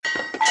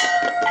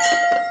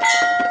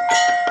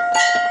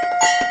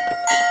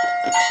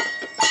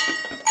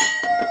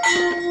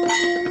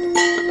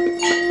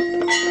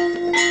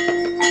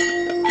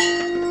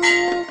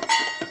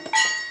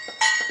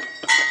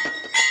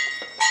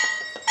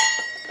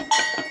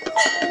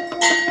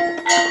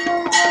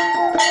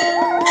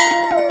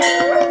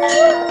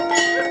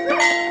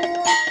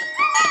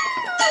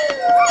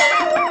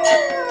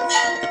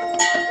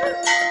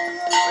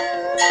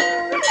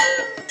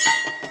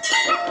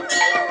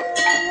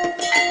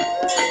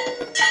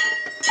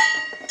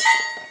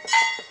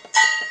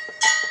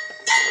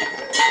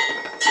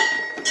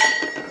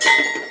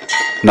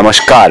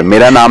नमस्कार,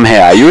 मेरा नाम है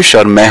आयुष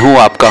और मैं हूं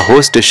आपका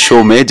होस्ट इस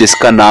शो में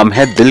जिसका नाम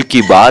है दिल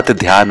की बात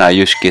ध्यान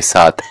आयुष के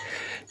साथ।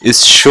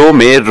 इस शो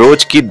में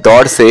रोज की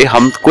दौड़ से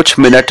हम कुछ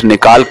मिनट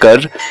निकाल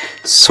कर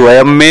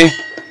स्वयं में,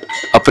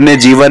 अपने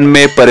जीवन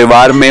में,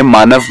 परिवार में,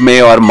 मानव में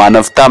और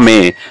मानवता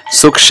में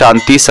सुख,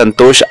 शांति,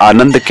 संतोष,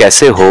 आनंद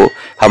कैसे हो,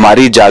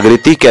 हमारी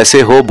जागृति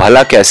कैसे हो,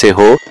 भला कैसे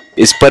हो,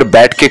 इस पर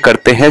बैठ के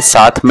करते हैं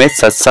साथ में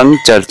सत्संग,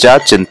 चर्चा,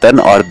 चिंतन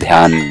और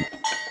ध्यान।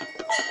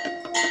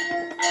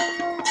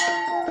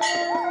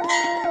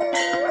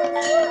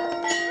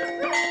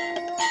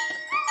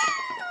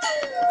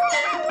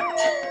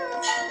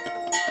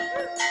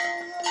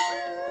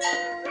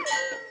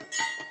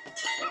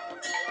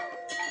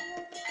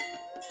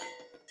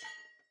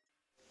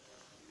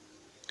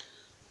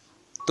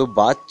 तो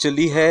बात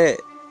चली है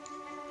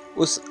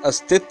उस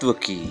अस्तित्व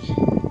की,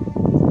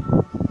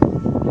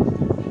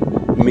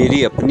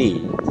 मेरी अपनी,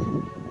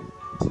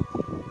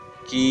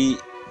 कि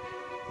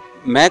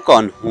मैं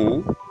कौन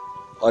हूँ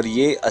और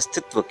ये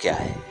अस्तित्व क्या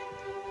है।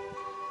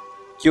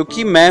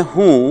 क्योंकि मैं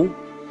हूँ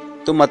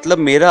तो मतलब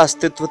मेरा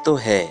अस्तित्व तो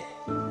है,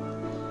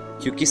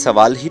 क्योंकि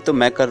सवाल ही तो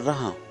मैं कर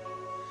रहा हूँ,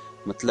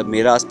 मतलब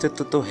मेरा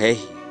अस्तित्व तो है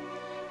ही।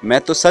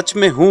 मैं तो सच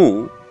में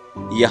हूँ,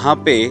 यहाँ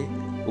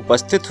पे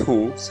उपस्थित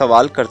हूँ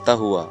सवाल करता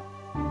हुआ,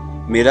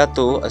 मेरा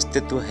तो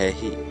अस्तित्व है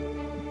ही।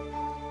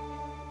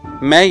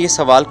 मैं ये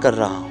सवाल कर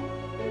रहा हूँ,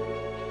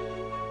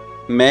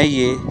 मैं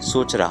ये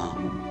सोच रहा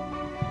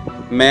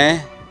हूँ,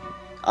 मैं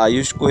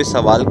आयुष को ये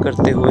सवाल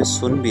करते हुए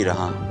सुन भी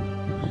रहा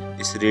हूँ,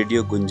 इस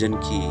रेडियो गुंजन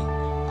की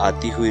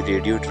आती हुई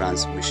रेडियो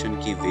ट्रांसमिशन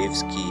की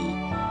वेव्स की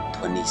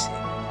ध्वनि से।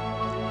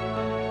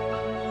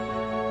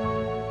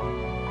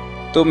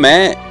 तो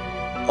मैं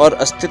और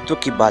अस्तित्व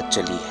की बात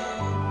चली है,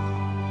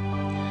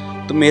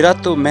 तो मेरा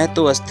तो मैं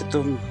तो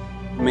अस्तित्व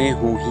में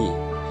हूँ ही,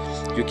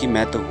 क्योंकि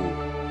मैं तो हूँ।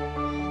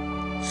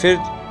 फिर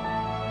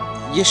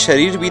ये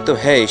शरीर भी तो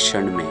है इस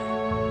क्षण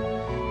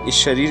में, इस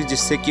शरीर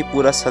जिससे कि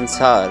पूरा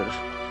संसार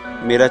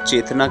मेरा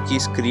चेतना की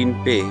स्क्रीन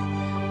पे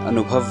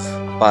अनुभव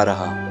पा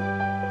रहा हूँ।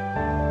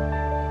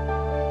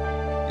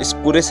 इस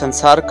पूरे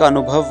संसार का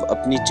अनुभव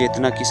अपनी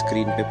चेतना की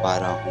स्क्रीन पे पा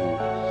रहा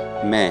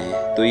हूँ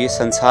मैं, तो ये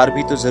संसार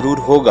भी तो जरूर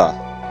होगा,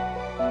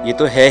 ये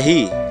तो है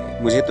ही,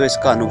 मुझे तो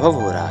इसका अनुभव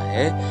हो रहा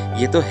है,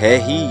 ये तो है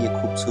ही ये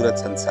खूबसूरत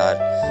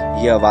संसार।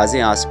 ये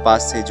आवाज़ें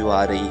आसपास से जो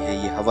आ रही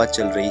हैं, ये हवा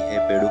चल रही है,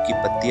 पेड़ों की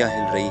पत्तियां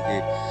हिल रही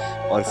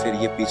हैं, और फिर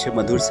ये पीछे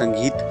मधुर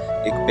संगीत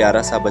एक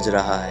प्यारा सा बज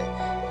रहा है,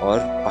 और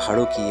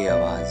पहाड़ों की ये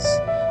आवाज़,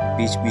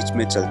 बीच बीच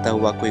में चलता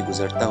हुआ कोई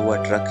गुजरता हुआ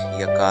ट्रक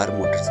या कार,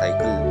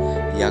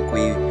 मोटरसाइकिल, या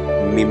कोई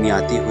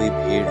मिमियाती हुई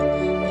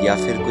भीड़, या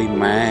फिर कोई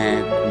मैं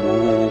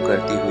मूँ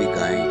करती हुई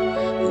गायें,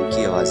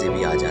 इनकी आवाज़ें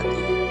भी आ जाती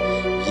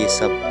हैं। ये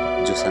सब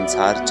जो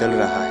संसार चल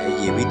रहा है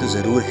ये भी तो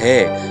ज़रूर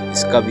है,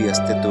 इसका भी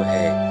अस्तित्व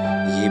है,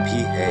 ये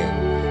भी है,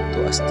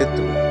 तो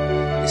अस्तित्व,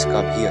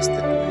 इसका भी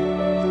अस्तित्व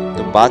है।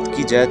 तो बात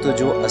की जाए तो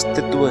जो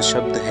अस्तित्व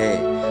शब्द है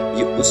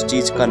ये उस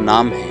चीज़ का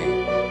नाम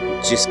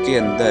है जिसके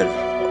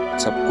अंदर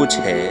सब कुछ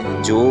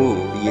है, जो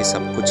ये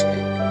सब कुछ है,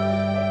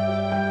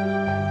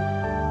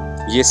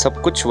 ये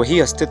सब कुछ वही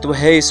अस्तित्व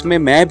है। इसमें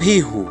मैं भी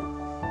हूँ,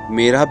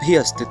 मेरा भी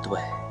अस्तित्व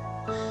है,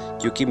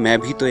 क्योंकि मैं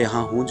भी तो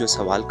यहाँ हूँ जो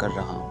सवाल कर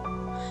रहा हूँ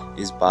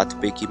इस बात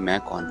पे कि मैं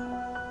कौन हूं।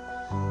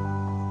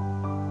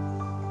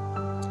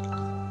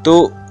 तो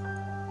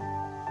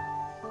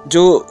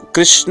जो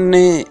कृष्ण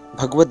ने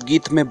भगवत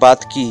गीता में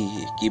बात की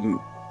कि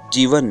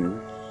जीवन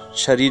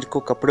शरीर को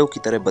कपड़ों की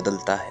तरह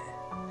बदलता है,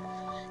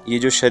 ये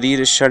जो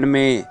शरीर इस क्षण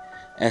में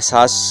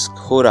एहसास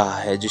हो रहा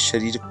है, जिस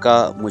शरीर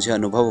का मुझे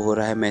अनुभव हो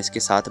रहा है, मैं इसके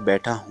साथ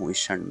बैठा हूं इस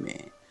क्षण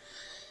में,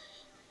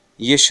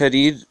 ये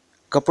शरीर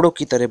कपड़ों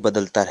की तरह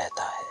बदलता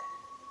रहता है।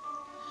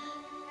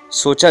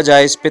 सोचा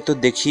जाए इस पे तो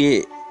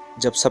देखिए,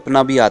 जब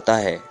सपना भी आता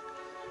है,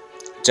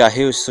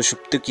 चाहे उस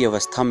सुषुप्ति की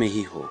अवस्था में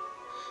ही हो,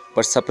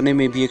 पर सपने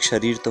में भी एक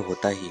शरीर तो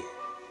होता ही है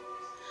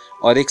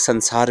और एक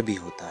संसार भी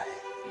होता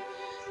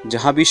है।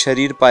 जहाँ भी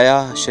शरीर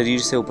पाया, शरीर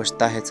से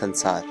उपजता है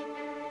संसार।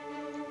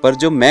 पर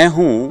जो मैं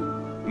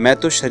हूँ, मैं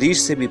तो शरीर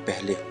से भी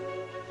पहले हूँ,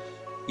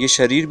 ये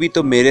शरीर भी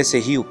तो मेरे से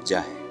ही उपजा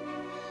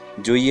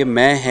है। जो ये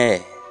मैं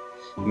है,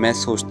 मैं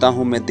सोचता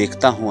हूँ, मैं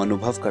देखता हूँ,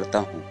 अनुभव करता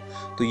हूँ,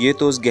 तो ये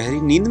तो उस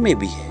गहरी नींद में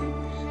भी है,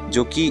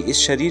 जो कि इस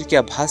शरीर के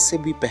आभास से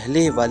भी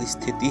पहले वाली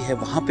स्थिति है,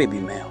 वहाँ पे भी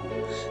मैं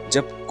हूँ।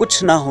 जब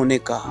कुछ ना होने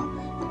का,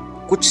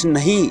 कुछ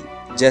नहीं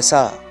जैसा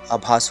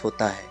आभास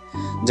होता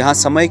है, जहाँ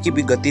समय की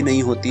भी गति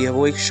नहीं होती है,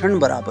 वो एक क्षण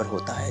बराबर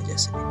होता है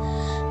जैसे,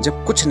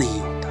 जब कुछ नहीं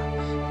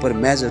होता पर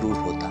मैं ज़रूर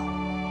होता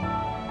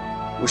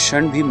हूँ, उस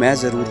क्षण भी मैं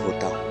ज़रूर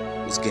होता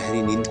हूँ, उस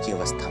गहरी नींद की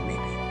अवस्था में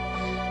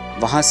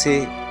भी। वहाँ से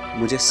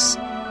मुझे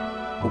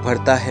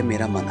उभरता है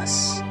मेरा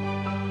मनस,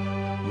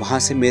 वहाँ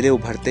से मेरे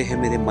उभरते हैं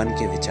मेरे मन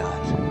के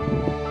विचार,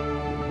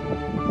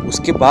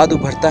 उसके बाद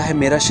उभरता है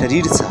मेरा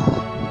शरीर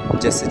सा,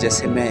 जैसे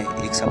जैसे मैं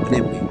एक सपने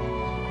में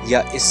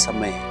या इस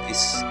समय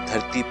इस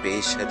धरती पे,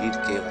 इस शरीर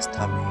के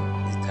अवस्था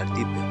में, इस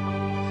धरती पे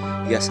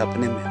हूँ या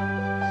सपने में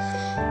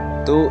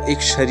हूँ, तो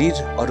एक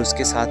शरीर और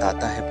उसके साथ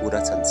आता है पूरा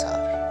संसार।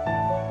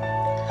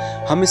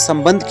 हम इस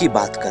संबंध की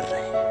बात कर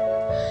रहे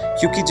हैं,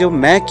 क्योंकि जो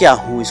मैं क्या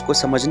हूं इसको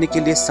समझने के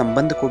लिए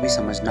संबंध को भी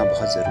समझना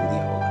बहुत जरूरी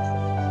होगा।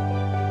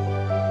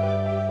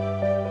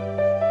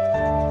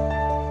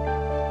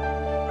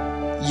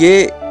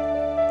 ये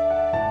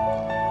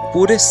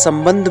पूरे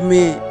संबंध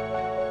में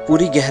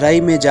पूरी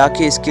गहराई में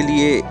जाके इसके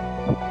लिए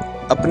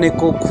अपने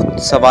को खुद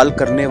सवाल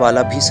करने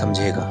वाला भी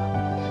समझेगा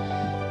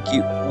कि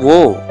वो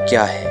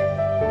क्या है,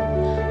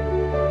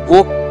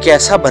 वो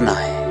कैसा बना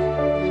है,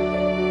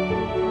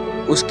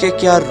 उसके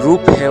क्या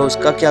रूप है,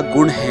 उसका क्या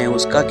गुण है,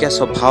 उसका क्या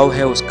स्वभाव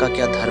है, उसका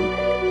क्या धर्म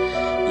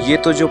है। ये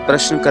तो जो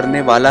प्रश्न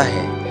करने वाला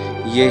है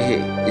ये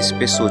है, इस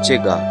पे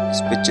सोचेगा,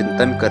 इस पे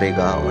चिंतन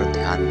करेगा और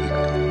ध्यान भी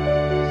करेगा।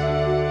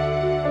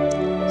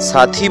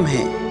 साथ ही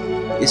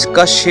में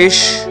इसका शेष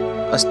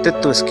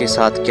अस्तित्व इसके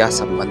साथ क्या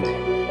संबंध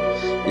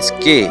है,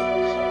 इसके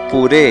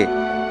पूरे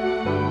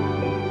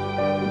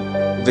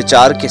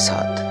विचार के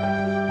साथ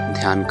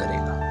ध्यान करेगा।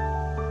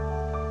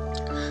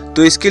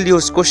 तो इसके लिए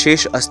उसको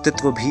शेष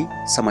अस्तित्व भी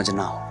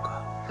समझना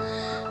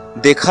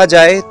होगा। देखा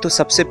जाए तो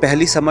सबसे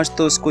पहली समझ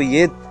तो उसको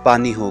ये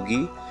पानी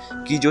होगी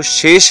कि जो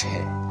शेष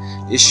है,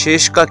 इस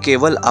शेष का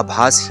केवल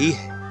आभास ही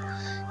है।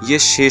 ये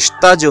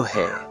शेषता जो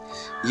है,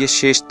 ये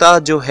शेषता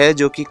जो है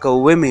जो कि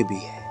कौवे में भी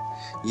है,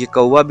 ये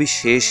कौवा भी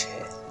शेष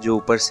है जो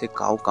ऊपर से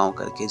काव काव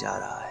करके जा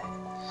रहा है।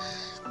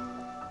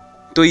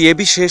 तो ये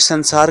भी शेष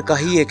संसार का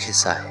ही एक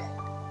हिस्सा है।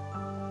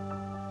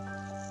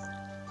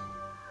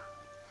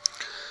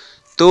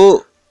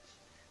 तो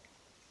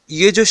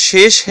ये जो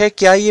शेष है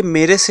क्या ये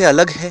मेरे से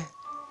अलग है?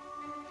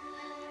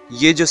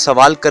 ये जो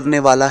सवाल करने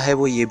वाला है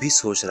वो ये भी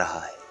सोच रहा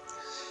है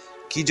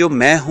कि जो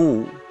मैं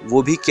हूं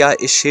वो भी क्या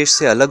इस शेष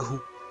से अलग हूं?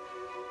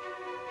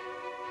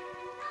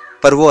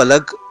 पर वो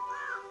अलग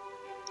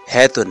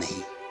है तो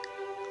नहीं,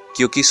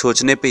 क्योंकि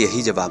सोचने पे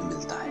यही जवाब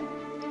मिलता है।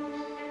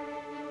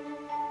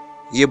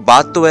 ये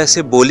बात तो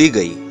ऐसे बोली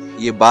गई,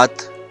 ये बात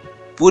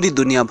पूरी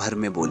दुनिया भर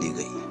में बोली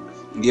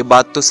गई, ये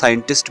बात तो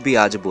साइंटिस्ट भी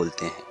आज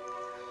बोलते हैं।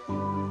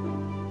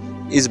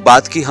 इस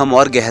बात की हम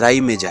और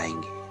गहराई में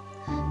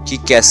जाएंगे कि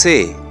कैसे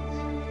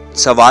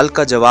सवाल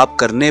का जवाब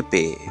करने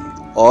पे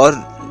और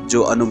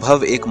जो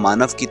अनुभव एक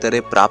मानव की तरह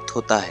प्राप्त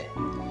होता है,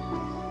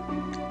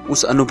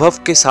 उस अनुभव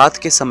के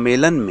साथ के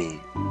सम्मेलन में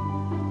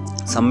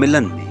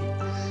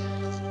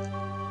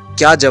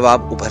क्या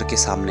जवाब उभर के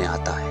सामने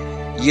आता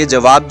है। ये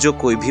जवाब जो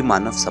कोई भी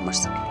मानव समझ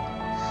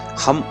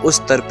सके, हम उस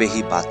स्तर पे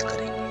ही बात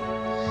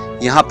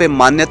करेंगे। यहाँ पे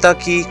मान्यता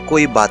की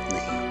कोई बात नहीं,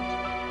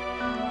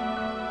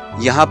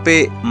 यहाँ पे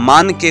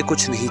मान के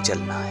कुछ नहीं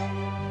चलना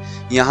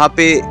है। यहाँ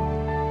पे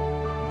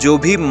जो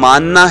भी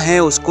मानना है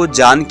उसको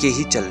जान के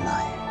ही चलना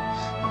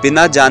है,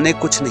 बिना जाने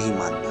कुछ नहीं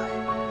मानना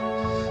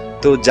है।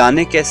 तो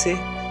जाने कैसे?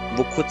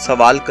 वो खुद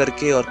सवाल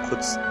करके और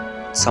खुद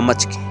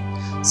समझ के।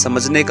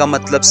 समझने का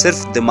मतलब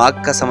सिर्फ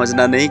दिमाग का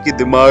समझना नहीं कि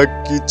दिमाग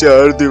की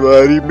चार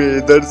दीवारी में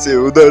इधर से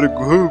उधर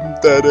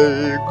घूमता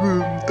रहे।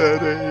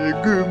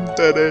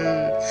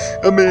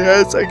 हमें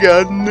ऐसा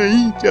ज्ञान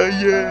नहीं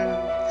चाहिए।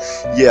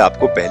 ये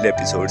आपको पहले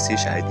एपिसोड से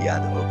शायद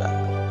याद होगा।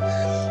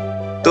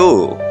 तो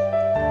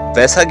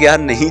वैसा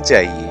ज्ञान नहीं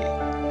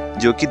चाहिए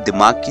जो कि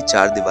दिमाग की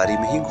चार दीवारी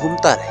में ही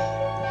घूमता रहे।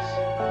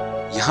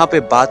 यहाँ पे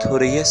बात हो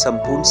रही है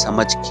संपूर्ण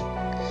समझ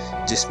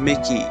की, जिसमें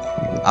कि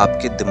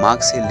आपके दिमाग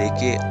से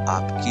लेके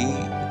आपकी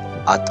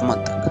आत्मा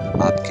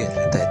तक, आपके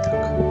हृदय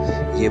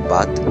तक ये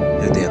बात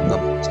हृदयंगम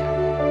हो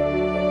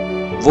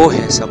जाए। वो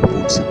है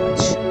संपूर्ण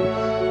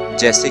समझ।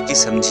 जैसे कि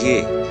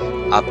समझिए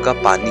आपका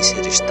पानी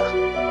से रिश्ता।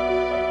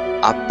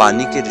 आप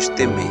पानी के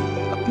रिश्ते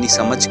में अपनी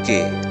समझ के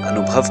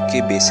अनुभव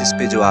के बेसिस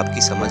पे जो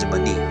आपकी समझ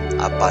बनी,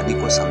 आप पानी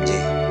को समझे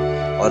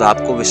हैं और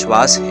आपको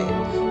विश्वास है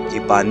कि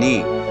पानी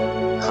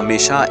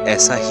हमेशा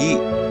ऐसा ही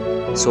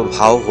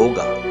स्वभाव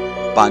होगा,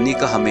 पानी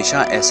का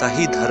हमेशा ऐसा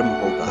ही धर्म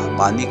होगा,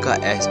 पानी का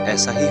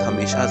ऐसा ही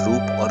हमेशा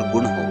रूप और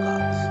गुण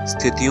होगा।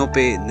 स्थितियों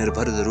पे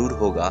निर्भर जरूर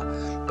होगा,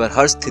 पर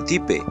हर स्थिति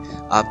पे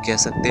आप कह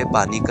सकते हैं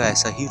पानी का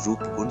ऐसा ही रूप,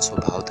 गुण,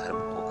 स्वभाव, धर्म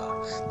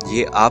होगा।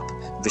 ये आप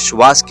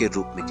विश्वास के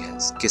रूप में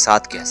के साथ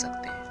कह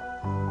सकते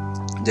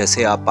हैं।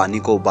 जैसे आप पानी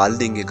को उबाल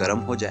देंगे, गर्म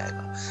हो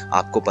जाएगा,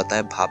 आपको पता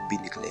है भाप भी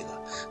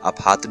निकलेगा, आप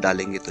हाथ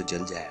डालेंगे तो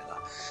जल जाएगा।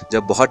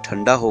 जब बहुत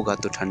ठंडा होगा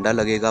तो ठंडा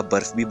लगेगा,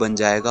 बर्फ भी बन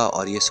जाएगा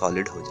और ये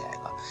सॉलिड हो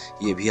जाएगा,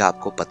 ये भी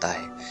आपको पता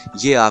है।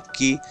 ये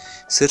आपकी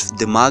सिर्फ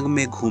दिमाग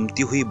में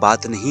घूमती हुई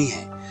बात नहीं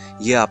है,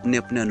 ये आपने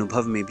अपने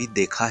अनुभव में भी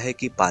देखा है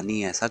कि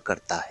पानी ऐसा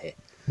करता है।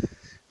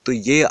 तो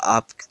ये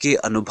आपके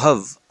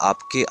अनुभव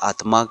आपके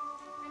आत्मा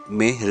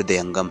में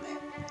हृदयंगम है।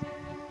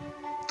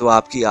 तो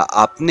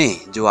आपने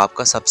जो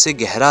आपका सबसे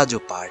गहरा जो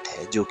पार्ट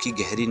है, जो कि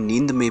गहरी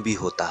नींद में भी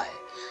होता है,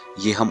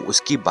 ये हम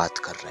उसकी बात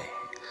कर रहे हैं।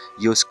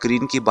 ये उस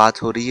स्क्रीन की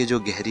बात हो रही है जो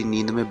गहरी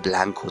नींद में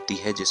ब्लैंक होती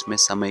है, जिसमें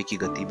समय की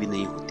गति भी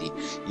नहीं होती,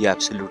 ये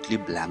एब्सोल्युटली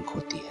ब्लैंक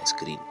होती है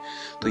स्क्रीन।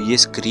 तो ये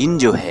स्क्रीन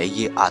जो है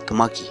ये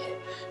आत्मा की है,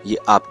 ये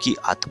आपकी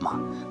आत्मा,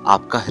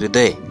 आपका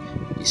हृदय,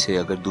 इसे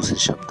अगर दूसरे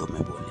शब्दों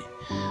में बोले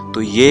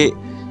तो ये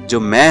जो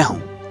मैं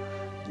हूँ,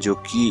 जो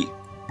कि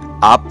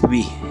आप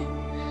भी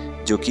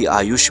हैं, जो कि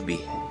आयुष भी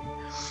है,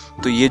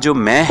 तो ये जो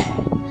मैं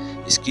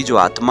है, इसकी जो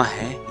आत्मा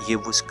है, ये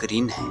वो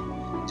स्क्रीन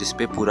है जिस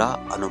पे पूरा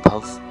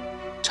अनुभव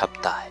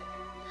छपता है।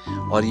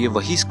 और ये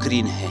वही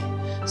स्क्रीन है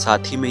साथ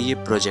ही में ये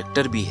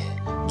प्रोजेक्टर भी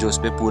है जो उस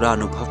पर पूरा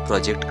अनुभव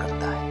प्रोजेक्ट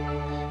करता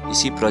है।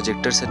 इसी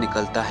प्रोजेक्टर से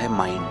निकलता है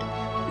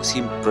माइंड,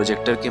 उसी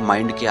प्रोजेक्टर के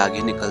माइंड के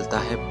आगे निकलता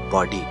है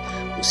बॉडी,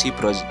 उसी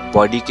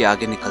बॉडी के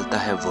आगे निकलता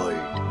है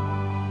वर्ल्ड।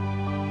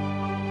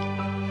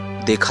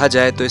 देखा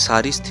जाए तो ये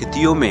सारी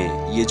स्थितियों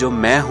में ये जो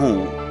मैं हूँ,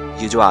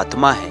 ये जो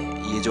आत्मा है,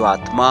 ये जो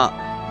आत्मा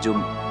जो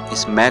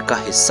इस मैं का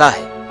हिस्सा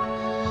है,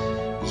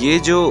 ये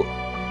जो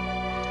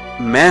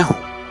मैं हूँ,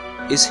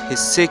 इस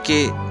हिस्से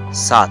के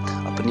साथ,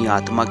 अपनी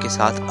आत्मा के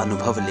साथ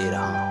अनुभव ले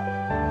रहा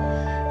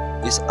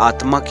हूँ। इस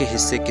आत्मा के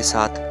हिस्से के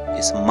साथ,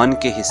 इस मन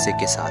के हिस्से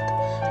के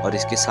साथ और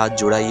इसके साथ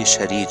जुड़ा ये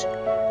शरीर,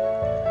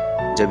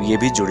 जब ये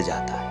भी जुड़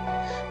जाता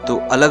है तो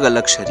अलग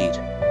अलग शरीर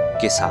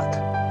के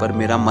साथ पर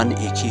मेरा मन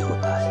एक ही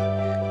होता है,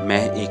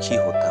 मैं एक ही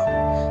होता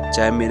हूँ।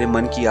 चाहे मेरे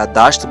मन की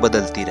याददाश्त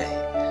बदलती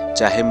रहे,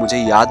 चाहे मुझे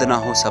याद ना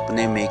हो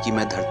सपने में कि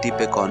मैं धरती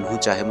पे कौन हूँ,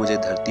 चाहे मुझे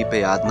धरती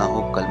पे याद ना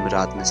हो कल मैं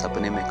रात में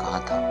सपने में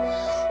कहाँ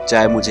था,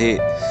 चाहे मुझे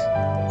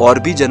और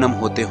भी जन्म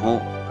होते हों,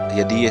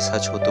 यदि ये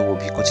सच हो तो वो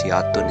भी कुछ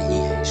याद तो नहीं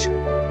है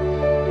ईश्वर।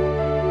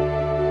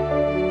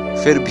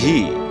 फिर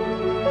भी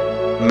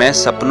मैं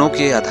सपनों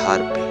के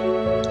आधार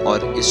पे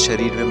और इस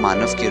शरीर में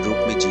मानव के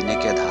रूप में जीने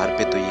के आधार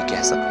पे तो ये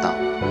कह सकता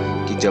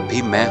हूँ कि जब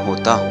भी मैं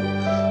होता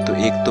हूँ तो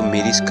एक तो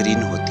मेरी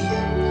स्क्रीन होती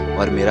है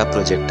और मेरा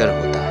प्रोजेक्टर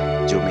होता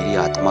है, जो मेरी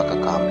आत्मा का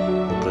काम है,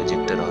 वो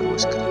प्रोजेक्टर और वो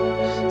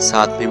स्क्रीन।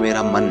 साथ में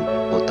मेरा मन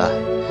होता है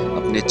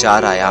अपने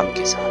 4 आयाम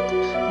के साथ,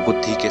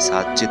 बुद्धि के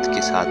साथ, चित्त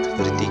के साथ,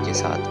 वृत्ति के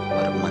साथ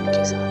और मन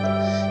के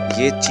साथ।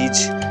 ये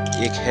चीज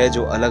एक है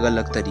जो अलग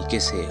अलग तरीके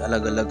से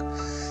अलग अलग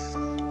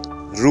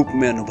रूप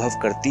में अनुभव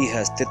करती है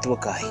अस्तित्व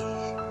का ही,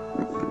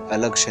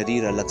 अलग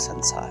शरीर अलग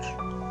संसार।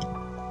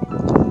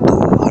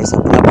 तो हर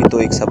सपना भी तो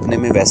एक सपने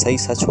में वैसा ही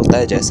सच होता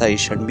है जैसा इस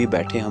क्षण भी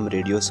बैठे हम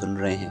रेडियो सुन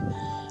रहे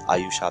हैं,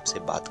 आयुष आपसे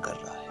बात कर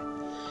रहा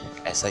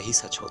है, ऐसा ही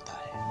सच होता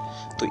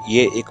है। तो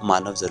ये एक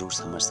मानव जरूर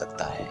समझ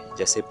सकता है,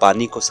 जैसे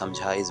पानी को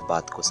समझा इस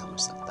बात को समझ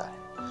सकता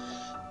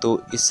है।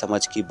 तो इस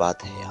समझ की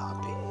बात है यहाँ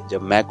पे,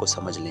 जब मैं को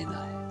समझ लेना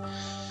है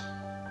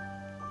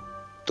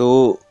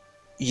तो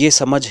ये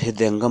समझ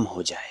हृदयंगम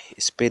हो जाए,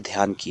 इस पे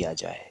ध्यान किया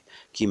जाए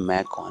कि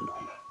मैं कौन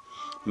हूँ।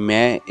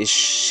 मैं इस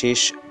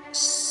शेष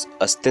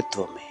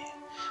अस्तित्व में,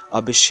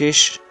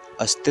 अविशेष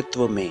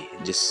अस्तित्व में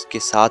जिसके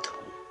साथ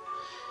हूँ,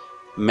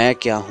 मैं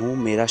क्या हूँ,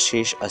 मेरा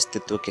शेष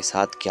अस्तित्व के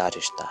साथ क्या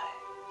रिश्ता है,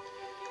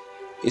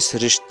 इस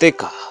रिश्ते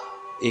का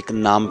एक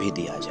नाम भी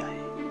दिया जाए।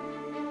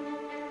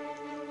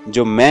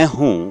 जो मैं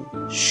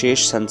हूँ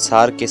शेष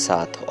संसार के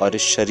साथ और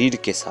इस शरीर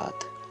के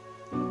साथ,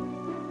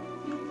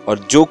 और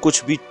जो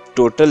कुछ भी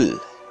टोटल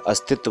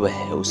अस्तित्व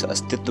है उस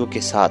अस्तित्व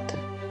के साथ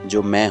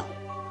जो मैं हूँ,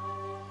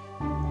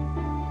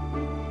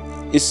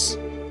 इस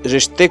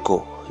रिश्ते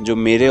को जो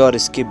मेरे और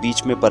इसके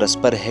बीच में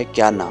परस्पर है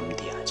क्या नाम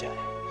दिया जाए।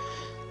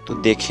 तो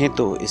देखें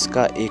तो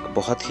इसका एक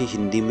बहुत ही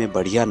हिंदी में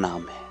बढ़िया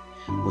नाम है,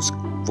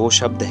 वो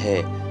शब्द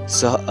है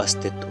सह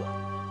अस्तित्व।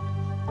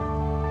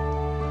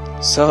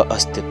 सह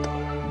अस्तित्व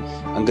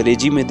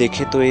अंग्रेजी में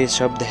देखें तो ये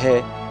शब्द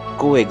है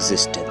को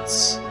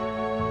एग्जिस्टेंस।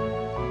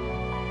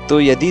 तो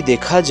यदि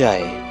देखा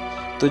जाए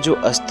तो जो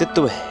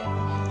अस्तित्व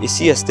है,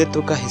 इसी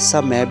अस्तित्व का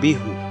हिस्सा मैं भी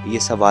हूँ, ये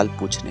सवाल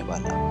पूछने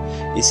वाला,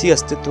 इसी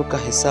अस्तित्व का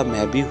हिस्सा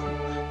मैं भी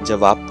हूँ,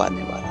 जवाब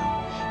पाने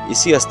वाला,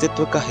 इसी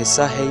अस्तित्व का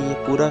हिस्सा है ये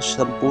पूरा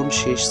संपूर्ण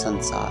शेष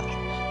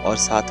संसार और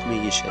साथ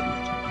में ये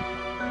शरीर।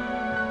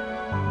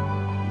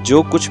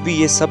 जो कुछ भी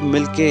ये सब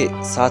मिलके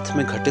साथ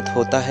में घटित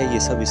होता है, ये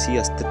सब इसी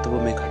अस्तित्व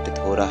में घटित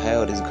हो रहा है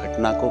और इस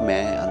घटना को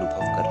मैं अनुभव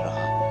कर रहा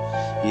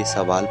हूँ, ये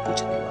सवाल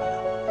पूछने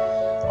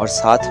वाला। और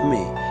साथ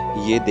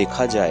में ये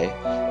देखा जाए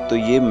तो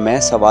ये मैं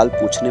सवाल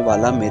पूछने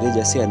वाला, मेरे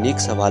जैसे अनेक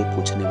सवाल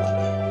पूछने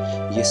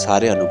वाले, ये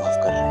सारे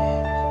अनुभव कर रहे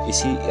हैं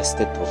इसी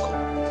अस्तित्व को।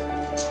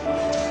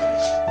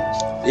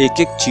 एक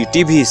एक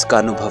चींटी भी इसका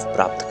अनुभव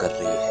प्राप्त कर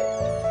रही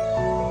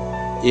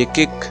है, एक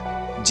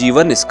एक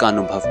जीवन इसका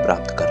अनुभव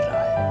प्राप्त कर रहा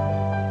है।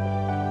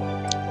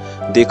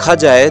 देखा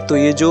जाए तो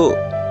ये जो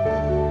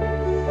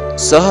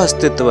सह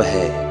अस्तित्व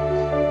है,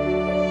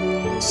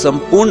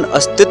 संपूर्ण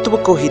अस्तित्व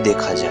को ही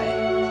देखा जाए,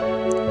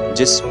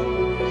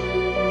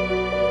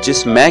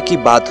 जिस मैं की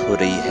बात हो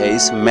रही है,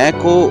 इस मैं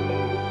को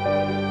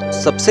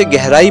सबसे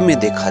गहराई में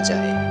देखा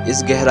जाए,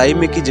 इस गहराई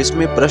में कि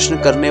जिसमें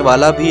प्रश्न करने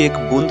वाला भी एक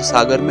बूंद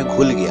सागर में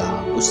घुल गया,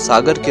 उस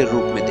सागर के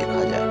रूप में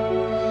देखा जाए।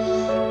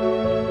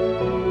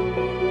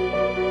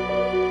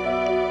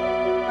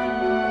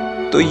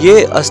 तो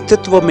ये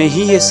अस्तित्व में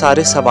ही ये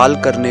सारे सवाल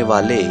करने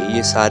वाले,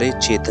 ये सारे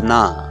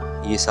चेतना,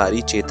 ये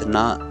सारी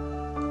चेतना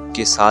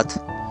के साथ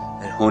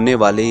होने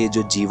वाले ये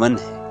जो जीवन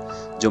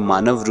है, जो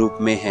मानव रूप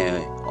में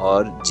है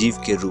और जीव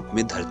के रूप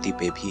में धरती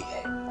पे भी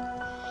है।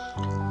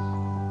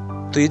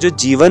 तो ये जो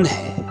जीवन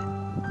है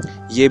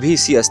ये भी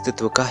इसी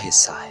अस्तित्व का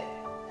हिस्सा है,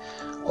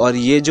 और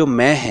ये जो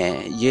मैं है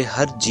ये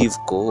हर जीव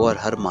को और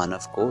हर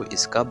मानव को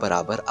इसका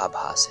बराबर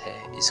आभास है,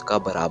 इसका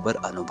बराबर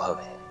अनुभव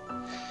है,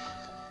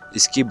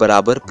 इसकी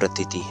बराबर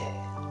प्रतीति है।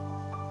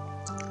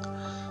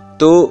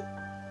 तो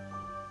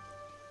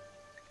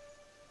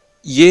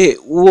ये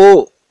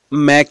वो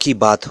मैं की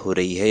बात हो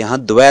रही है,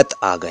 यहां द्वैत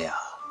आ गया।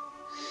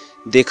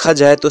 देखा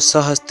जाए तो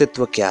सह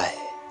अस्तित्व क्या है,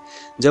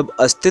 जब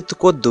अस्तित्व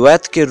को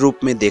द्वैत के रूप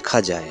में देखा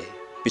जाए,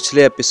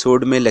 पिछले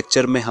एपिसोड में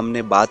लेक्चर में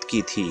हमने बात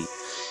की थी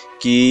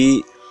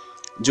कि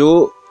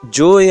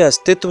जो ये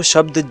अस्तित्व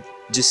शब्द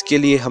जिसके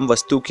लिए हम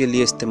वस्तु के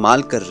लिए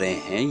इस्तेमाल कर रहे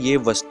हैं, ये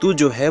वस्तु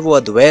जो है वो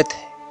अद्वैत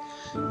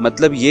है।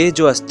 मतलब ये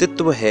जो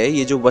अस्तित्व है,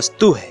 ये जो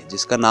वस्तु है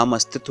जिसका नाम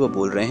अस्तित्व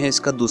बोल रहे हैं,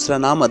 इसका दूसरा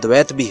नाम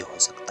अद्वैत भी हो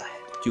सकता है,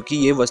 क्योंकि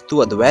ये वस्तु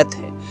अद्वैत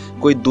है,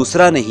 कोई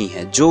दूसरा नहीं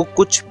है। जो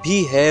कुछ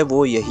भी है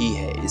वो यही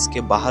है,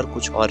 इसके बाहर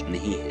कुछ और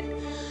नहीं है।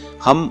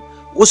 हम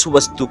उस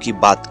वस्तु की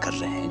बात कर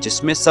रहे हैं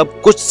जिसमें सब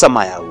कुछ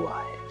समाया हुआ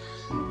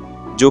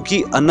है, जो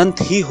कि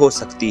अनंत ही हो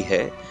सकती है,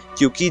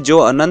 क्योंकि जो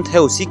अनंत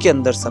है उसी के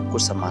अंदर सब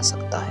कुछ समा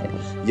सकता है।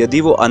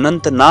 यदि वो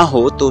अनंत ना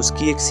हो तो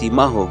उसकी एक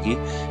सीमा होगी,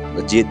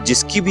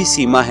 जिसकी भी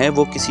सीमा है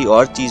वो किसी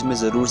और चीज में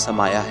जरूर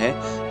समाया है,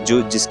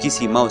 जो जिसकी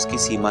सीमा उसकी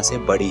सीमा से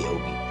बड़ी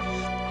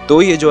होगी।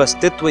 तो ये जो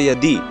अस्तित्व,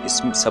 यदि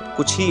इसमें सब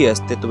कुछ ही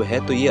अस्तित्व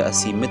है तो ये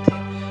असीमित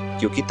है,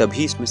 क्योंकि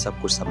तभी इसमें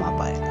सब कुछ समा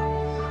पाएगा।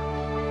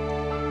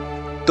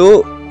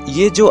 तो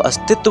ये जो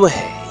अस्तित्व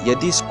है,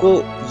 यदि इसको,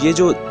 ये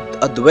जो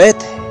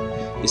अद्वैत है,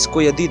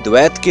 इसको यदि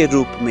द्वैत के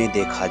रूप में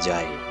देखा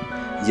जाए,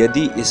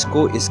 यदि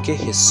इसको इसके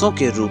हिस्सों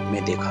के रूप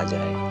में देखा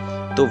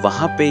जाए, तो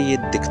वहां पे ये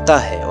दिखता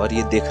है, और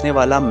ये देखने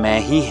वाला मैं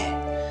ही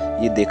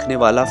है। ये देखने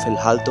वाला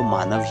फिलहाल तो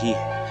मानव ही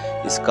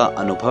है। इसका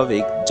अनुभव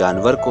एक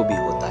जानवर को भी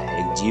होता है,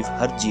 एक जीव,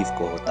 हर जीव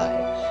को होता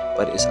है,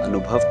 पर इस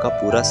अनुभव का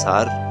पूरा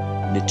सार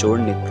निचोड़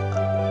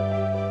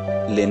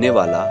लेने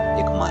वाला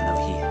एक मानव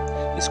ही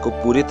है। इसको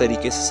पूरे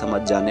तरीके से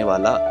समझ जाने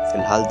वाला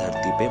फिलहाल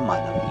धरती पे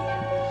मानव ही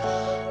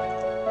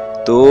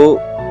है। तो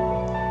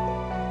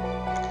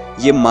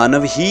ये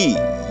मानव ही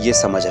ये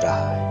समझ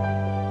रहा है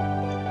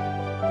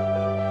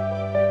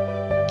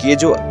कि ये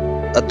जो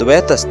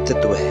अद्वैत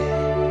अस्तित्व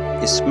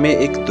है, इसमें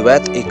एक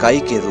द्वैत इकाई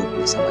के रूप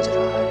में समझ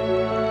रहा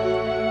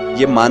है।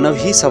 ये मानव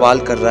ही सवाल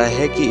कर रहा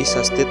है कि इस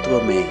अस्तित्व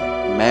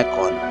में मैं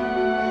कौन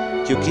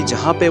हूं, क्योंकि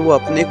जहां पे वो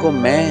अपने को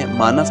मैं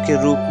मानव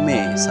के रूप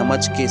में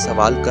समझ के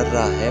सवाल कर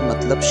रहा है,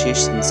 मतलब शेष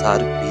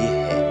संसार भी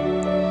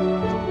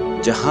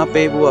है। जहां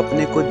पे वो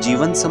अपने को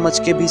जीवन समझ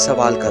के भी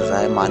सवाल कर रहा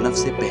है, मानव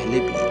से पहले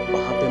भी,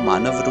 वहां पे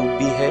मानव रूप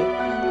भी है,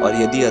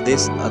 और यदि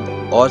आदेश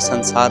और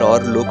संसार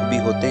और लोक भी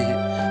होते हैं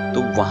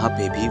तो वहां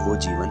पे भी वो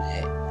जीवन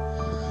है।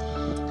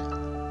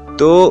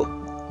 तो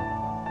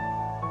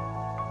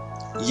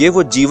ये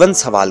वो जीवन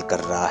सवाल कर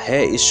रहा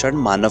है इस क्षण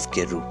मानव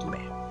के रूप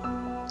में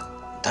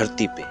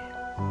धरती पे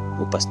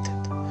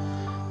उपस्थित,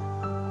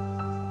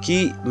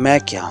 कि मैं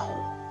क्या हूं।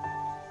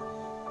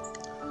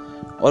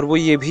 और वो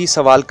ये भी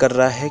सवाल कर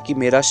रहा है कि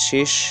मेरा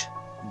शेष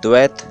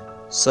द्वैत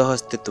सह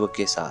अस्तित्व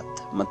के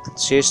साथ, मतलब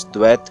शेष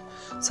द्वैत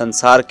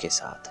संसार के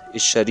साथ,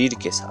 इस शरीर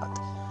के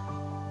साथ,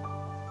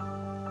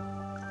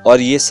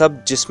 और ये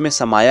सब जिसमें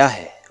समाया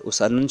है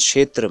उस अनंत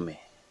क्षेत्र में,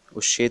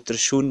 उस क्षेत्र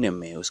शून्य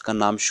में, उसका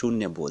नाम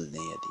शून्य बोल दें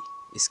यदि,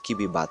 इसकी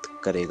भी बात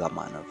करेगा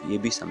मानव, ये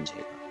भी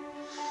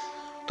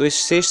समझेगा। तो इस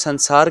शेष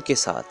संसार के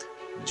साथ,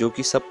 जो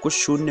कि सब कुछ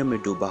शून्य में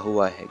डूबा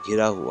हुआ है,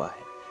 घिरा हुआ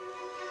है,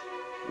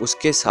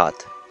 उसके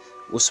साथ,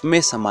 उसमें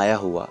समाया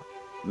हुआ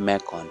मैं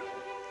कौन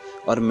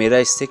हूं और मेरा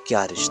इससे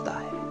क्या रिश्ता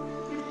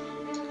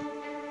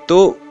है।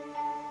 तो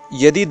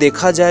यदि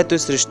देखा जाए तो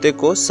इस रिश्ते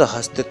को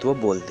सहअस्तित्व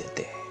बोल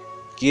देते हैं,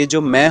 कि ये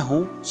जो मैं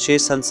हूं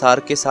शेष संसार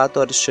के साथ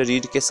और इस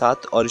शरीर के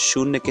साथ और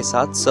शून्य के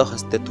साथ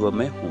सहअस्तित्व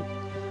में हूं।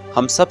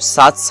 हम सब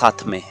साथ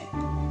साथ में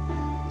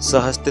हैं।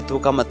 सहअस्तित्व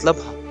का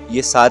मतलब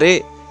ये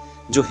सारे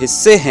जो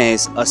हिस्से हैं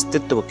इस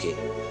अस्तित्व के,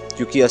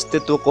 क्योंकि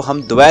अस्तित्व को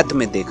हम द्वैत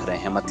में देख रहे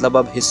हैं, मतलब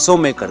अब हिस्सों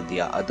में कर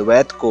दिया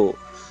अद्वैत को।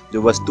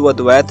 जो वस्तु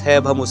अद्वैत है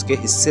अब हम उसके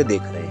हिस्से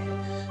देख रहे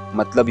हैं।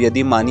 मतलब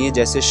यदि मानिए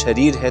जैसे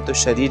शरीर है तो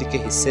शरीर के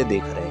हिस्से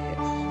देख रहे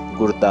हैं,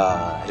 गुर्दा,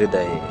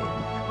 हृदय,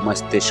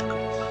 मस्तिष्क,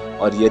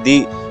 और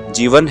यदि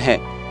जीवन है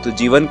तो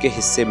जीवन के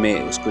हिस्से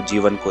में उसको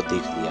जीवन को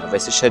देख लिया।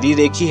 वैसे शरीर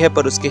एक ही है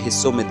पर उसके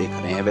हिस्सों में देख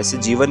रहे हैं, वैसे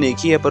जीवन एक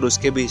ही है पर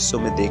उसके भी हिस्सों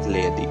में देख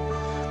ले यदि,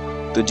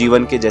 तो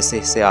जीवन के जैसे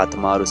हिस्से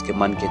आत्मा और उसके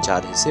मन के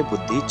 4 हिस्से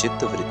बुद्धि,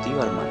 चित्त, वृत्ति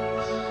और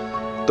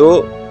मन। तो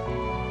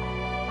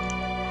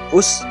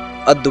उस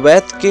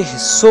अद्वैत के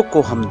हिस्सों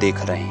को हम देख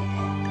रहे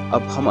हैं।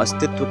 अब हम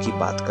अस्तित्व की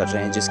बात कर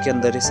रहे हैं जिसके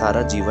अंदर ये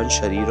सारा जीवन,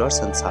 शरीर और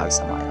संसार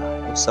समाया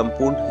है। उस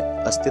संपूर्ण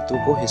अस्तित्व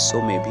को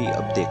हिस्सों में भी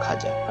अब देखा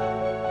जाए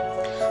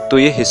तो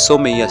ये हिस्सों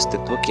में ये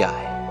अस्तित्व क्या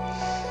है।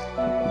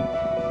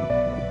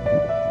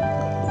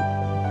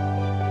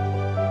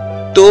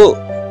 तो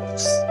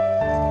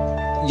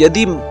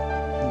यदि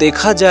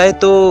देखा जाए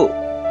तो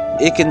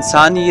एक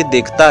इंसान ये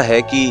देखता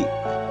है कि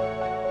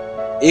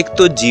एक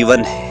तो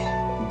जीवन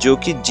है जो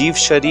कि जीव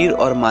शरीर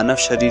और मानव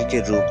शरीर के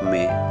रूप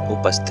में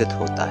उपस्थित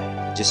होता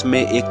है, जिसमें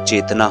एक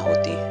चेतना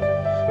होती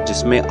है,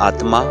 जिसमें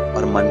आत्मा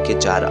और मन के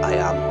 4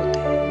 आयाम होते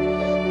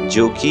हैं,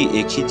 जो कि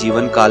एक ही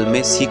जीवन काल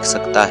में सीख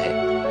सकता है,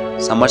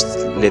 समझ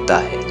लेता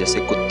है। जैसे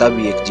कुत्ता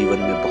भी एक जीवन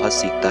में बहुत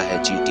सीखता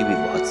है, चींटी भी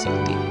बहुत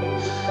सीखती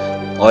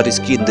है, और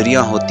इसकी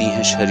इंद्रियां होती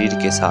हैं शरीर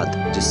के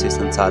साथ, जिससे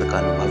संसार का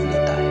अनुभव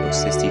लेता है,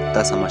 उससे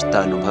सीखता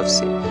समझता अनुभव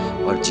से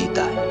और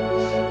जीता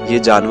है। ये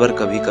जानवर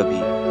कभी कभी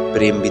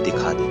प्रेम भी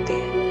दिखा देते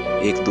हैं,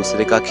 एक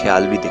दूसरे का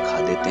ख्याल भी दिखा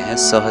देते हैं,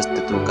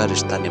 सहअस्तित्व का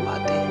रिश्ता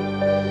निभाते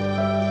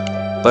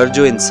हैं। पर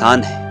जो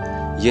इंसान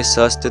है ये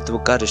सहअस्तित्व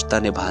का रिश्ता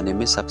निभाने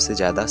में सबसे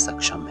ज्यादा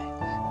सक्षम है,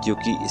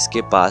 क्योंकि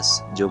इसके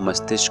पास जो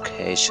मस्तिष्क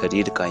है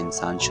शरीर का,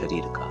 इंसान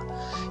शरीर का,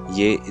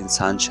 ये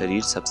इंसान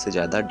शरीर सबसे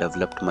ज्यादा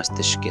डेवलप्ड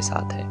मस्तिष्क के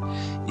साथ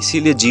है।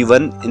 इसीलिए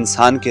जीवन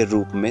इंसान के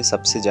रूप में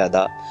सबसे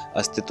ज्यादा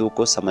अस्तित्व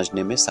को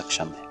समझने में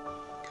सक्षम है।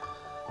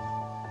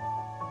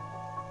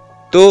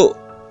 तो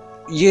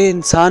ये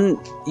इंसान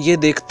ये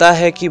देखता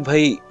है कि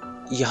भाई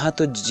यहाँ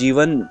तो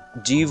जीवन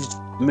जीव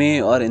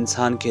में और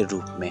इंसान के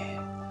रूप में है।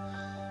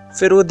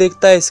 फिर वो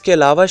देखता है इसके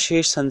अलावा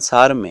शेष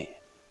संसार में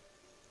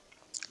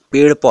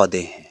पेड़ पौधे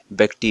हैं,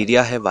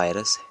 बैक्टीरिया है,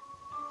 वायरस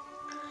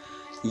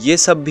है, ये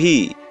सब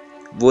भी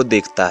वो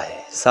देखता है।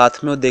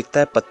 साथ में वो देखता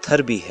है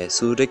पत्थर भी है,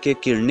 सूर्य के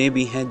किरणें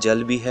भी हैं,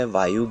 जल भी है,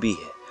 वायु भी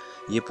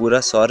है। ये पूरा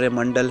सौर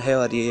मंडल है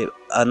और ये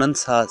अनंत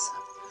सा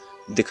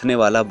दिखने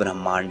वाला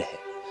ब्रह्मांड है,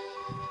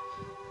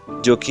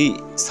 जो कि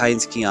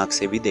साइंस की आंख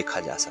से भी देखा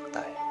जा सकता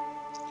है।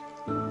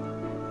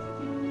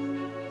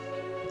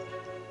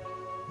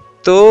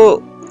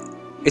 तो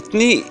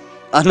इतनी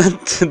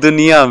अनंत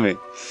दुनिया में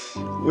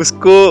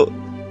उसको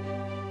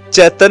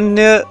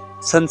चैतन्य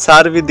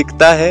संसार भी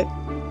दिखता है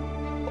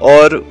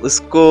और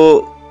उसको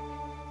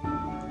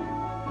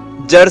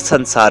जड़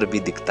संसार भी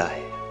दिखता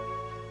है।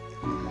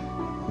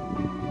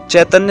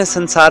 चैतन्य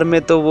संसार में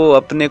तो वो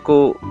अपने को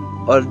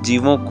और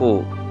जीवों को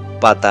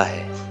पाता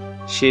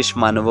है, शेष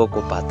मानवों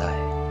को पाता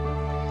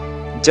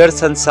है। जड़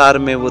संसार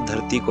में वो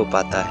धरती को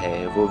पाता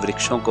है, वो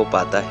वृक्षों को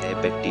पाता है,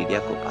 बैक्टीरिया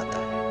को पाता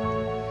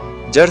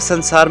है। जड़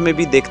संसार में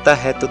भी देखता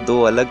है तो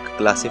दो अलग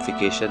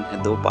क्लासिफिकेशन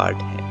है, दो पार्ट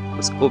है,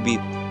 उसको भी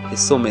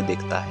हिस्सों में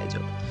देखता है। जो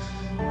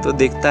तो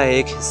देखता है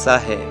एक हिस्सा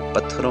है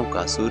पत्थरों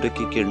का, सूर्य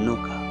की किरणों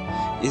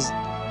का, इस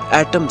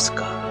एटम्स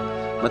का,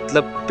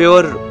 मतलब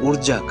प्योर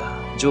ऊर्जा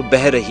का जो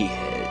बह रही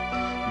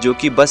है, जो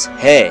कि बस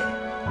है।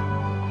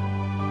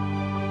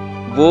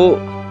 वो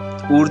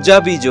ऊर्जा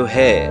भी जो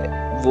है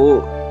वो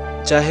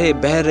चाहे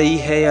बह रही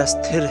है या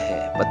स्थिर है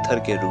पत्थर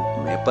के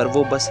रूप में, पर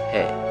वो बस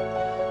है,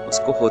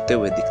 उसको होते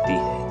हुए दिखती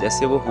है,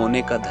 जैसे वो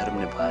होने का धर्म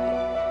निभा रही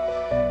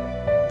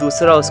है।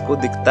 दूसरा उसको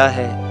दिखता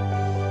है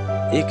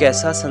एक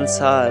ऐसा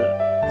संसार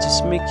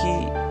जिसमें कि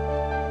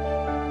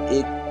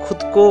एक खुद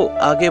को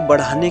आगे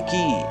बढ़ाने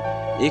की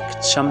एक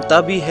क्षमता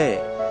भी है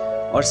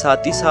और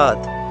साथ ही साथ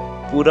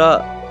पूरा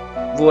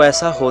वो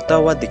ऐसा होता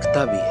हुआ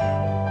दिखता भी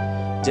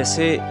है,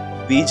 जैसे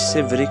बीज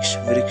से वृक्ष,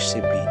 वृक्ष से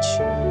बीज,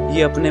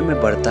 ये अपने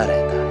में बढ़ता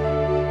रहता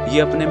है,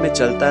 ये अपने में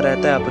चलता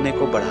रहता है, अपने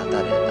को बढ़ाता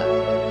रहता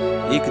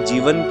है। एक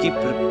जीवन की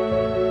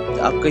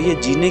आप कहिए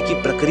जीने की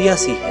प्रक्रिया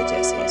सी है,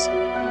 जैसे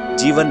इसमें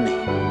जीवन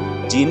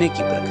नहीं, जीने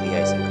की प्रक्रिया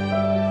इसे कहें,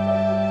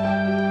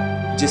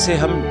 जिसे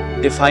हम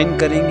डिफाइन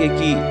करेंगे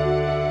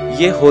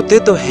कि ये होते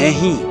तो हैं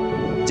ही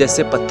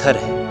जैसे पत्थर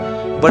है,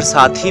 पर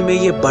साथ ही में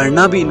ये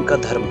बढ़ना भी इनका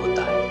धर्म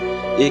होता है।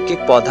 एक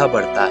एक पौधा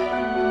बढ़ता है,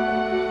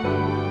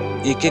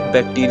 एक एक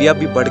बैक्टीरिया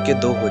भी बढ़ के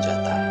 2 हो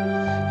जाता है,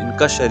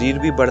 इनका शरीर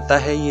भी बढ़ता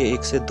है, ये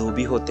 1 से 2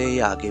 भी होते हैं,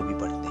 ये आगे भी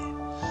बढ़ते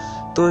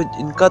हैं। तो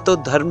इनका तो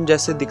धर्म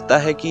जैसे दिखता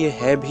है कि ये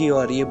है भी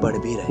और ये बढ़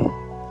भी रहे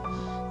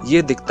हैं।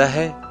 ये दिखता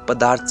है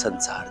पदार्थ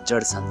संसार,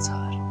 जड़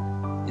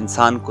संसार।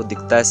 इंसान को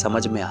दिखता है,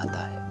 समझ में आता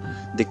है,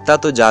 दिखता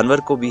तो जानवर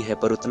को भी है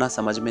पर उतना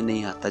समझ में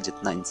नहीं आता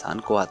जितना इंसान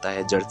को आता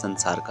है जड़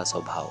संसार का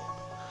स्वभाव।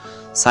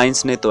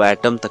 साइंस ने तो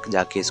एटम तक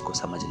जाके इसको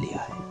समझ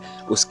लिया है,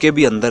 उसके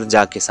भी अंदर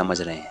जाके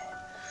समझ रहे हैं,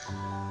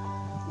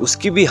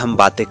 उसकी भी हम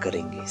बातें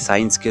करेंगे,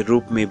 साइंस के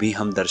रूप में भी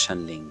हम दर्शन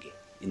लेंगे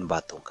इन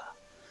बातों का।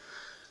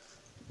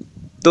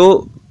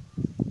 तो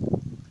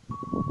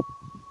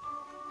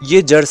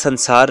ये जड़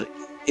संसार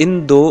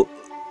इन 2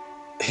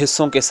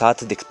 हिस्सों के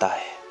साथ दिखता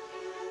है।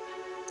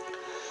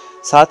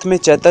 साथ में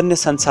चैतन्य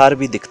संसार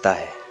भी दिखता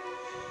है,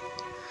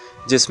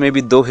 जिसमें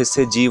भी 2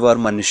 हिस्से जीव और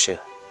मनुष्य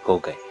हो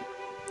गए।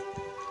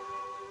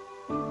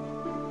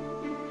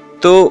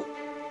 तो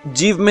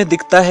जीव में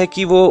दिखता है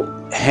कि वो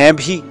हैं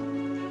भी,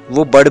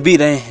 वो बढ़ भी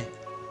रहे हैं,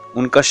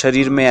 उनका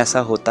शरीर में ऐसा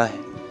होता है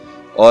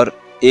और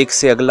एक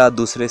से अगला,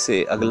 दूसरे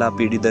से अगला,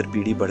 पीढ़ी दर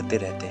पीढ़ी बढ़ते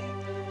रहते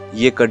हैं,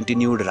 ये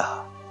कंटिन्यूड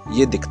रहा,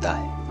 ये दिखता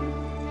है।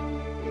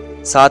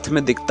 साथ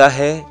में दिखता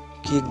है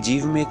कि एक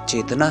जीव में एक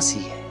चेतना सी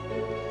है,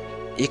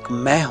 एक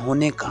मैं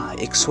होने का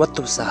एक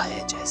स्वत्व सा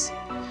है जैसे,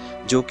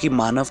 जो कि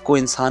मानव को,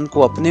 इंसान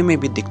को अपने में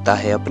भी दिखता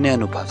है, अपने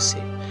अनुभव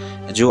से,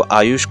 जो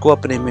आयुष को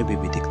अपने में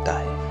भी दिखता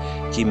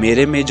है कि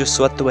मेरे में जो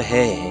स्वत्व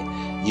है,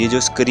 ये जो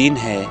स्क्रीन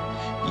है,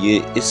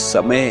 ये इस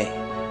समय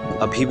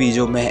अभी भी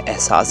जो मैं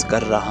एहसास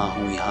कर रहा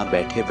हूँ यहाँ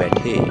बैठे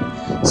बैठे,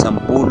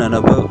 संपूर्ण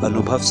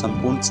अनुभव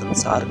संपूर्ण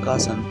संसार का,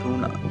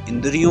 संपूर्ण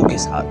इंद्रियों के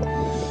साथ,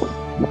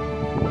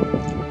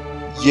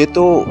 ये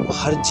तो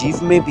हर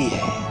जीव में भी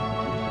है।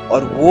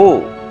 और वो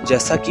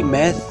जैसा कि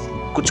मैं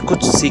कुछ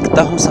कुछ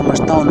सीखता हूँ,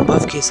 समझता हूँ,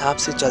 अनुभव के हिसाब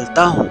से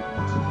चलता हूँ,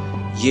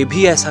 ये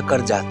भी ऐसा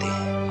कर जाते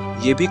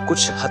हैं, ये भी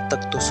कुछ हद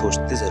तक तो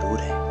सोचते जरूर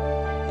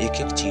हैं,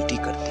 एक एक चींटी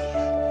करती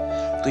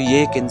है। तो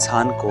ये एक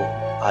इंसान को,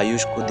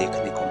 आयुष को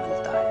देखने को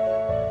मिलता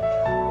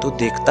है। तो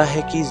देखता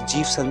है कि इस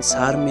जीव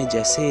संसार में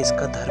जैसे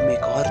इसका धर्म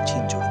एक और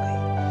चीज जुड़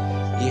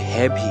गई, ये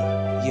है भी,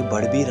 ये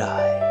बढ़ भी रहा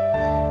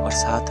है और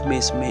साथ में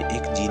इसमें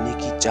एक जीने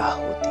की चाह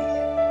होती है।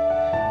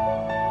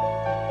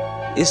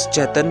 इस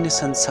चैतन्य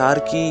संसार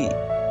की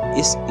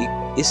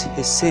इस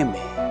हिस्से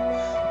में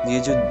ये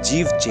जो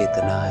जीव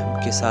चेतना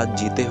है के साथ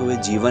जीते हुए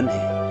जीवन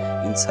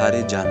है, इन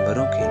सारे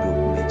जानवरों के रूप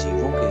में,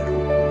 जीवों के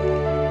रूप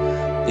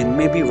में,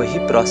 इनमें भी वही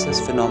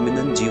प्रोसेस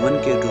फिनोमिनन जीवन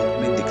के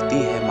रूप में दिखती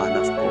है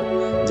मानव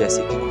को,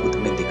 जैसे कि खुद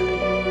में दिख रही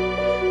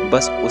है।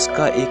 बस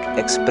उसका एक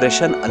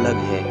एक्सप्रेशन अलग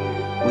है,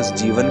 उस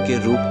जीवन के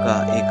रूप का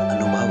एक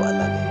अनुभव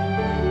अलग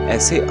है।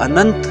 ऐसे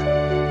अनंत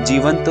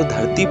जीवन तो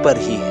धरती पर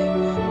ही है।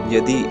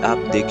 यदि आप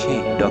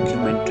देखें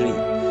डॉक्यूमेंट्री,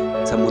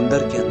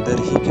 समुंदर के अंदर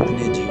ही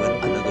कितने जीवन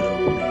अलग रूप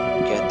में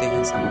हैं। कहते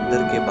हैं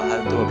समुंदर के बाहर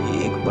तो अभी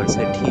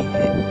 1% ही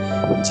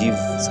है जीव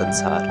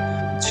संसार,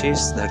 शेष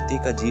धरती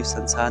का जीव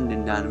संसार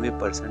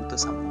 99% तो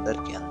समुंदर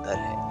के अंदर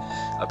है।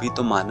 अभी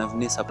तो मानव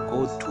ने सबको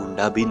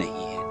ढूंढा भी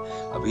नहीं है,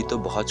 अभी तो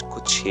बहुत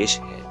कुछ शेष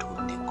है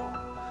ढूंढने को।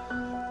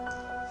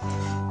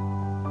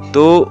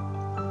 तो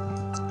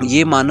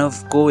ये मानव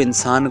को,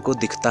 इंसान को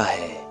दिखता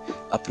है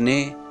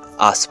अपने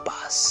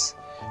आसपास,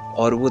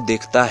 और वो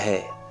देखता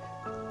है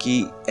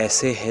कि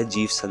ऐसे है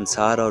जीव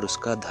संसार और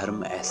उसका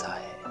धर्म ऐसा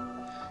है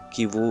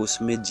कि वो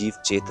उसमें जीव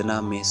चेतना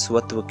में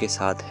स्वत्व के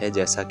साथ है,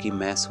 जैसा कि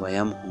मैं स्वयं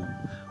हूँ,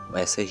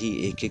 वैसे ही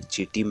एक एक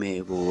चींटी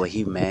में वो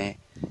वही मैं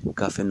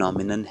का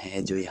फिनोमिनन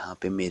है जो यहाँ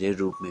पे मेरे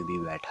रूप में भी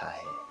बैठा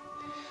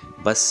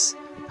है। बस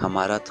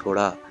हमारा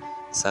थोड़ा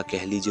सा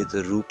कह लीजिए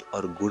तो रूप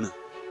और गुण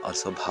और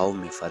स्वभाव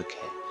में फ़र्क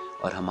है,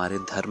 और हमारे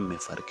धर्म में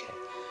फ़र्क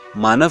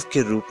है। मानव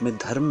के रूप में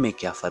धर्म में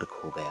क्या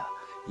फ़र्क हो गया,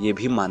 ये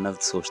भी मानव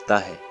सोचता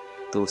है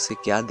तो उसे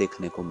क्या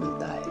देखने को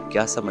मिलता है,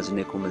 क्या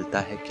समझने को मिलता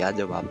है, क्या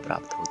जवाब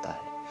प्राप्त होता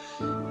है।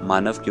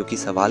 मानव क्योंकि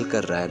सवाल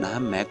कर रहा है ना,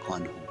 मैं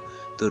कौन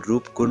हूँ, तो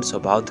रूप गुण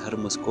स्वभाव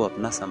धर्म उसको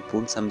अपना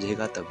संपूर्ण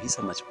समझेगा, तभी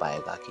समझ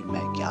पाएगा कि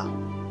मैं क्या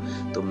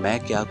हूँ। तो मैं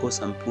क्या को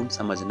संपूर्ण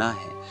समझना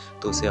है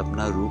तो उसे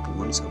अपना रूप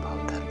गुण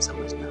स्वभाव धर्म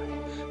समझना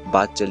है।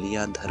 बात चली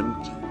यहाँ धर्म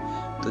की,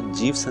 तो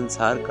जीव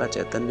संसार का,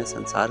 चैतन्य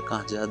संसार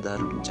का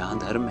जहाँ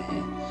धर्म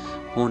है,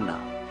 होना,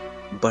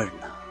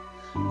 बढ़ना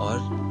और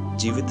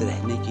जीवित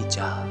रहने की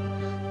चाह,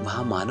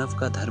 वहाँ मानव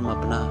का धर्म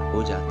अपना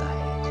हो जाता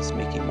है,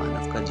 जिसमें कि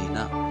मानव का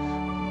जीना,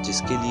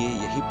 जिसके लिए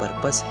यही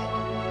पर्पस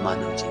है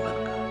मानव जीवन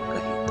का।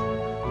 कहीं तो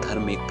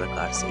धर्म एक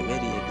प्रकार से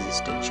वेरी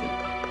एग्जिस्टेंशियल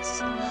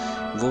पर्पस,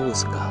 वो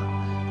उसका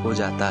हो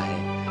जाता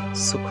है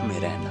सुख में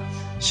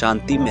रहना,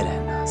 शांति में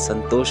रहना,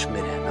 संतोष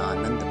में रहना,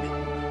 आनंद में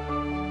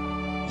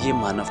होना। ये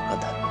मानव का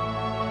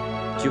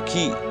धर्म।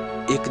 क्योंकि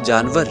एक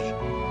जानवर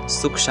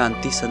सुख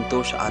शांति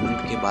संतोष आनंद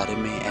के बारे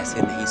में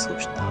ऐसे नहीं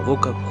सोचता, वो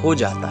कब हो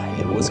जाता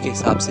है, वो उसके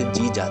हिसाब से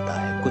जी जाता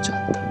है कुछ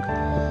हद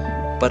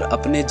तक, पर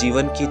अपने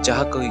जीवन की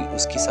चाह कोई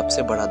उसकी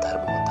सबसे बड़ा धर्म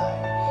होता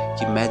है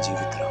कि मैं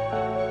जीवित रहूं।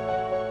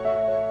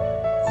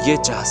 ये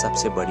चाह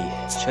सबसे बड़ी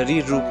है।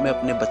 शरीर रूप में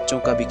अपने बच्चों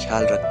का भी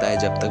ख्याल रखता है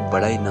जब तक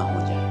बड़ा ही ना हो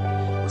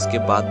जाए, उसके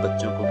बाद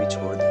बच्चों को भी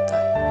छोड़ देता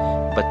है,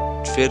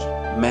 फिर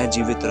मैं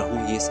जीवित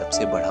रहूं, ये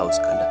सबसे बड़ा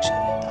उसका लक्ष्य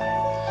रहता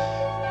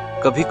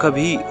है। कभी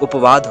कभी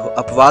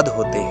अपवाद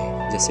होते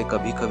हैं, जैसे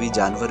कभी कभी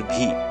जानवर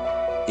भी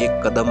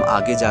एक कदम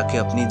आगे जाके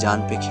अपनी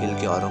जान पे खेल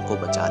के औरों को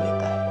बचा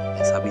लेता है,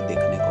 ऐसा भी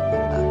देखने को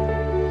मिलता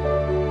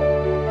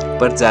है।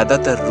 पर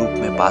ज्यादातर रूप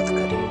में बात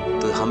करें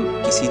तो हम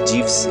किसी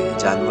जीव से,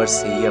 जानवर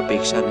से ये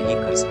अपेक्षा नहीं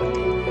कर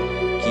सकते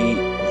कि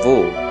वो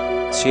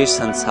शेष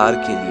संसार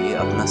के लिए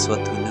अपना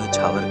स्वत्व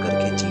न्यौछावर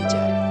करके जी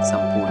जाए,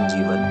 संपूर्ण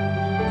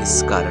जीवन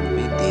इस कारण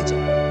में दे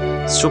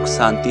जाए। सुख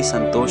शांति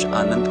संतोष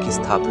आनंद की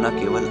स्थापना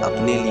केवल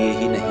अपने लिए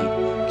ही नहीं,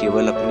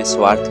 केवल अपने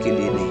स्वार्थ के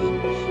लिए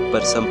नहीं,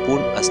 पर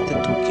संपूर्ण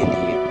अस्तित्व के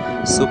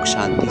लिए सुख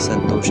शांति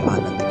संतोष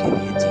आनंद के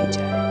लिए जी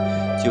जाए।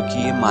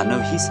 क्योंकि ये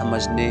मानव ही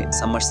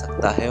समझ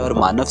सकता है, और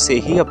मानव से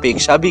ही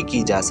अपेक्षा भी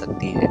की जा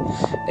सकती है,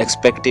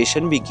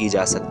 एक्सपेक्टेशन भी की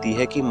जा सकती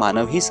है कि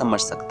मानव ही समझ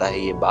सकता है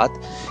ये बात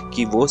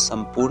कि वो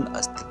संपूर्ण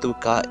अस्तित्व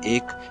का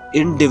एक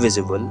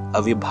इंडिविजिबल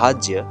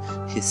अविभाज्य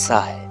हिस्सा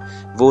है,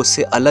 वो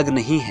उससे अलग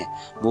नहीं है,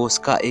 वो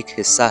उसका एक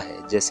हिस्सा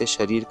है। जैसे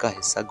शरीर का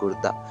हिस्सा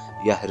गुर्दा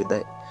या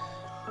हृदय,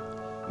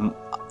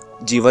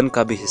 जीवन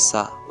का भी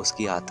हिस्सा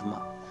उसकी आत्मा,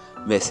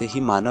 वैसे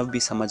ही मानव भी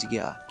समझ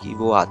गया कि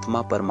वो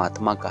आत्मा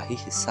परमात्मा का ही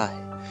हिस्सा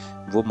है।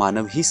 वो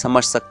मानव ही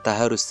समझ सकता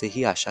है और उससे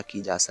ही आशा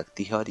की जा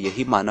सकती है, और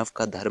यही मानव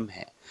का धर्म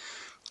है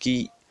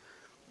कि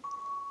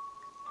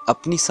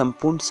अपनी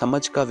संपूर्ण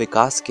समझ का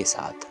विकास के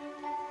साथ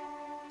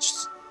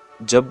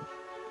जब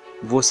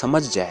वो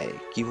समझ जाए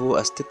कि वो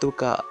अस्तित्व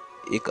का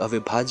एक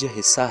अविभाज्य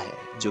हिस्सा है,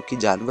 जो कि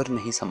जानवर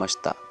नहीं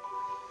समझता,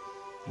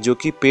 जो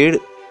कि पेड़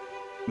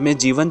में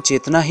जीवन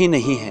चेतना ही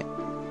नहीं है,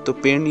 तो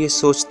पेड़ ये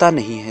सोचता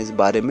नहीं है इस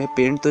बारे में,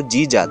 पेड़ तो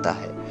जी जाता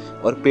है,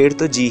 और पेड़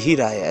तो जी ही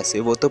रहा है ऐसे,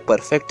 वो तो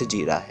परफेक्ट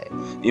जी रहा है।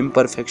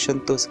 इम्परफेक्शन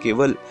तो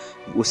केवल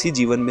उसी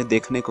जीवन में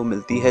देखने को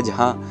मिलती है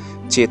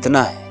जहाँ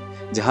चेतना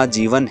है, जहाँ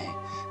जीवन है।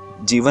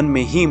 जीवन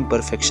में ही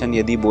इम्परफेक्शन,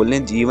 यदि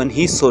बोलें जीवन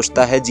ही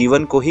सोचता है,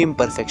 जीवन को ही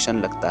इम्परफेक्शन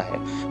लगता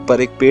है,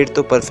 पर एक पेड़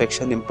तो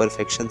परफेक्शन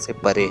इम्परफेक्शन से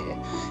परे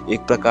है।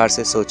 एक प्रकार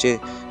से सोचे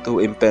तो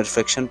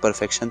इम्परफेक्शन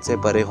परफेक्शन से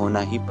परे होना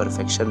ही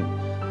परफेक्शन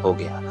हो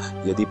गया,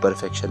 यदि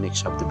परफेक्शन एक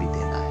शब्द भी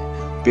देना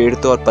है। पेड़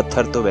तो और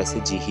पत्थर तो वैसे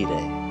जी ही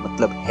रहे,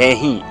 मतलब है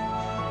ही,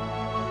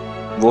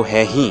 वो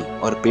है ही,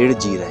 और पेड़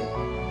जी रहे हैं।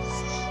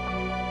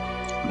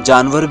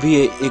 जानवर भी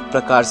एक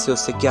प्रकार से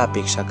उससे क्या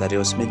अपेक्षा करे,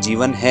 उसमें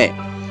जीवन है,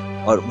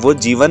 और वो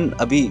जीवन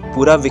अभी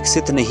पूरा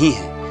विकसित नहीं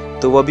है,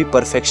 तो वो अभी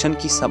परफेक्शन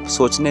की सब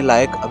सोचने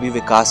लायक अभी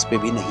विकास पे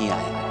भी नहीं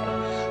आया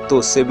है, तो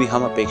उससे भी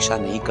हम अपेक्षा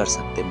नहीं कर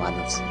सकते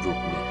मानव से रूप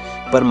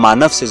में, पर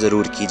मानव से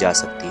जरूर की जा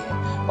सकती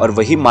है। और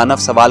वही मानव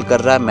सवाल कर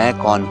रहा है, मैं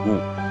कौन हूं?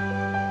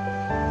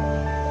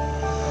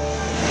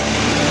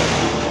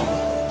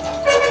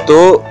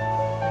 तो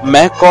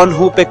मैं कौन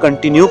हूं पे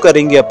कंटिन्यू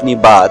करेंगे अपनी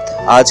बात।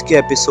 आज के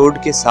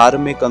एपिसोड के सार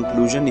में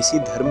कंक्लूजन इसी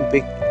धर्म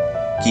पे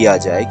किया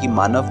जाए कि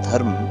मानव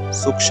धर्म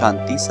सुख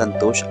शांति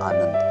संतोष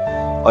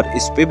आनंद, और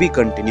इस पे भी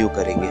कंटिन्यू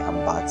करेंगे हम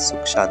बात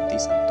सुख शांति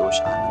संतोष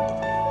आनंद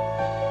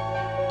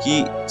पे,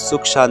 कि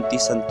सुख शांति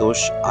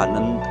संतोष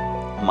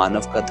आनंद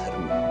मानव का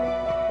धर्म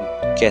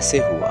कैसे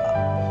हुआ,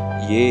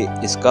 ये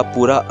इसका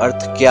पूरा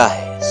अर्थ क्या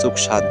है। सुख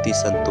शांति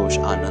संतोष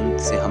आनंद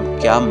से हम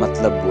क्या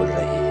मतलब बोल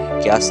रहे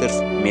हैं? क्या सिर्फ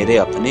मेरे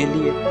अपने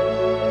लिए?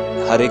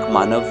 हर एक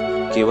मानव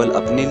केवल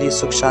अपने लिए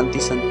सुख शांति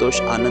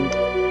संतोष आनंद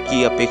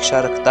की अपेक्षा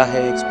रखता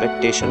है,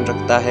 एक्सपेक्टेशन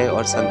रखता है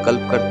और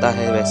संकल्प करता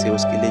है, वैसे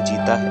उसके लिए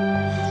जीता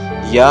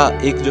है? या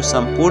एक जो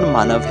संपूर्ण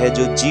मानव है,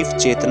 जो जीव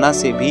चेतना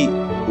से भी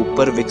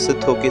ऊपर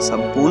विकसित होकर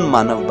संपूर्ण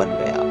मानव बन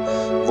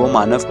गया, वो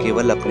मानव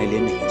केवल अपने लिए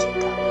नहीं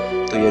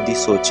जीता? तो यदि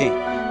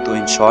सोचें तो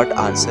इन शॉर्ट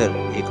आंसर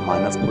एक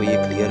मानव को ये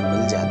क्लियर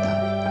मिल जाता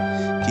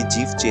है कि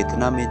जीव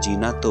चेतना में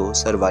जीना तो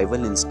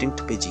सर्वाइवल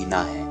इंस्टिंक्ट पे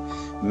जीना है।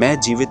 मैं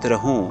जीवित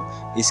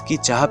रहूं इसकी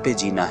चाह पे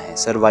जीना है।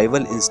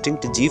 सर्वाइवल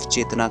इंस्टिंक्ट जीव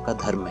चेतना का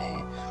धर्म है।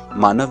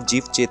 मानव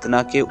जीव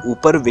चेतना के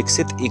ऊपर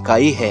विकसित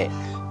इकाई है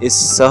इस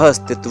सह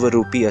अस्तित्व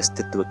रूपी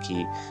अस्तित्व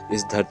की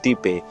इस धरती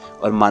पे,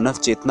 और मानव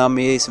चेतना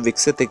में इस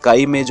विकसित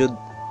इकाई में जो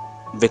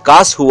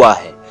विकास हुआ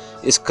है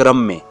इस क्रम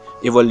में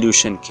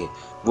इवोल्यूशन के,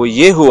 वो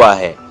ये हुआ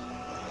है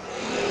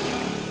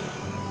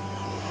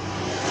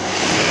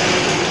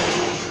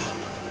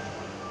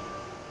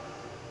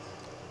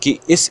कि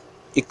इस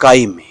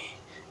इकाई में,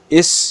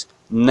 इस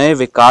नए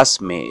विकास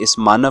में, इस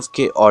मानव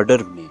के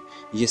ऑर्डर में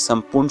ये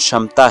संपूर्ण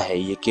क्षमता है,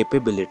 ये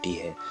कैपेबिलिटी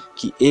है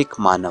कि एक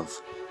मानव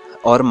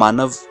और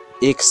मानव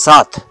एक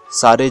साथ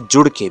सारे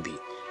जुड़ के भी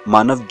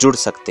मानव जुड़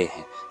सकते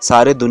हैं।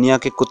 सारे दुनिया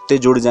के कुत्ते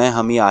जुड़ जाएं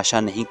हम ये आशा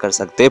नहीं कर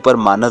सकते, पर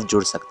मानव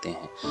जुड़ सकते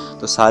हैं।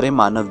 तो सारे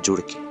मानव जुड़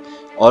के,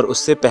 और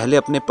उससे पहले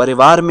अपने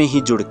परिवार में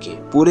ही जुड़ के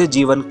पूरे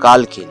जीवन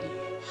काल के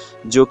लिए,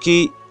 जो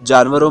कि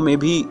जानवरों में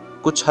भी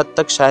कुछ हद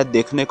तक शायद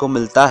देखने को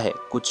मिलता है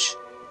कुछ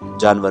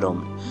जानवरों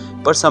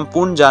में, पर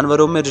संपूर्ण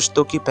जानवरों में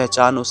रिश्तों की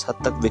पहचान उस हद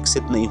तक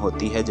विकसित नहीं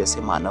होती है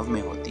जैसे मानव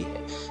में होती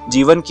है।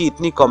 जीवन की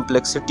इतनी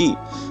कॉम्प्लेक्सिटी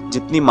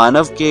जितनी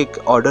मानव के एक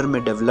ऑर्डर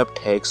में डेवलप्ड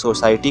है, एक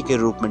सोसाइटी के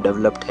रूप में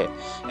डेवलप्ड है,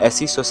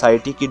 ऐसी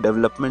सोसाइटी की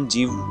डेवलपमेंट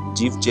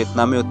जीव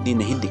चेतना में उतनी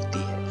नहीं दिखती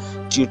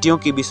है। चींटियों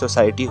की भी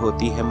सोसाइटी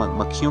होती है,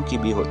 मक्खियों की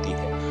भी होती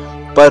है,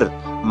 पर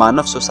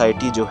मानव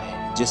सोसाइटी जो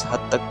है, जिस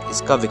हद तक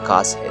इसका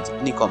विकास है,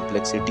 जितनी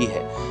कॉम्प्लेक्सिटी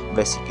है,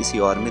 वैसी किसी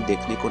और में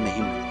देखने को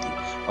नहीं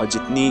मिलती। और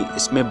जितनी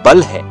इसमें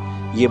बल है,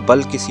 ये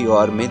बल किसी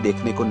और में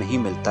देखने को नहीं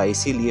मिलता।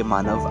 इसीलिए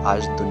मानव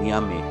आज दुनिया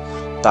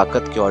में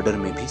ताकत के ऑर्डर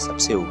में भी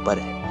सबसे ऊपर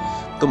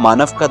है। तो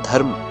मानव का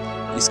धर्म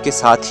इसके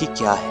साथ ही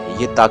क्या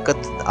है? ये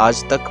ताकत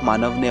आज तक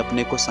मानव ने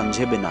अपने को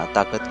समझे बिना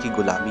ताकत की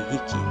गुलामी ही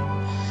की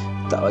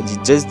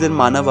है। जिस दिन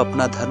मानव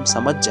अपना धर्म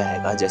समझ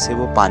जाएगा, जैसे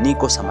वो पानी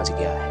को समझ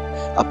गया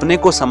है, अपने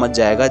को समझ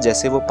जाएगा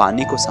जैसे वो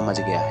पानी को समझ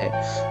गया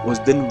है, उस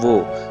दिन वो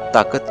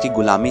ताकत की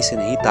गुलामी से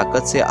नहीं,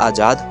 ताकत से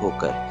आजाद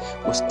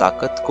होकर उस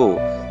ताकत को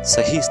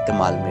सही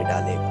इस्तेमाल में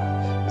डालेगा।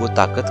 वो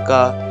ताकत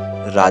का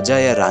राजा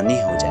या रानी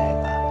हो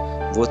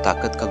जाएगा, वो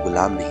ताकत का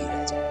गुलाम नहीं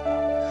रह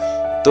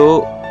जाएगा।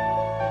 तो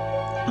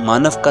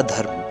मानव का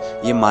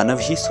धर्म ये मानव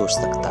ही सोच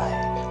सकता है,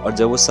 और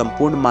जब वो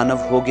संपूर्ण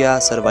मानव हो गया,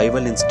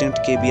 सर्वाइवल इंस्टिंक्ट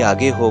के भी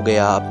आगे हो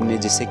गया, अपने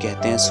जिसे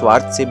कहते हैं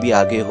स्वार्थ से भी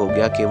आगे हो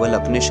गया, केवल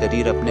अपने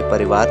शरीर अपने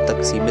परिवार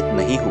तक सीमित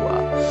नहीं हुआ,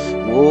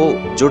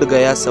 वो जुड़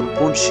गया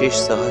संपूर्ण शेष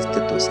सह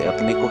अस्तित्व से,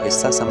 अपने को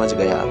हिस्सा समझ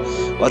गया,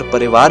 और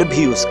परिवार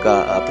भी उसका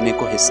अपने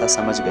को हिस्सा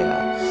समझ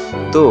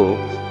गया। तो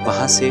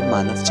वहां से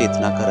मानव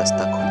चेतना का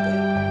रास्ता खुल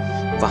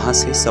गया, वहां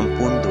से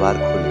संपूर्ण द्वार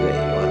खुल गए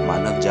और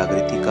मानव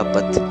जागृति का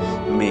पथ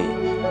में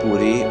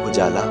पूरे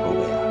उजाला हो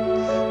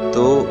गया।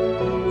 तो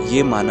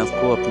ये मानव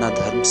को अपना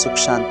धर्म सुख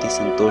शांति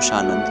संतोष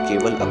आनंद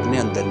केवल अपने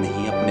अंदर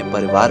नहीं, अपने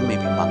परिवार में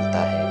भी मांगता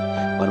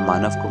है, और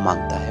मानव को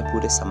मांगता है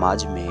पूरे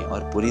समाज में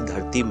और पूरी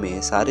धरती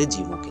में सारे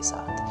जीवों के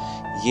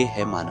साथ। ये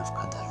है मानव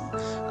का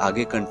धर्म।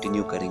 आगे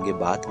कंटिन्यू करेंगे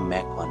बात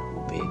मैं कौन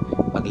हूँ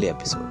पे अगले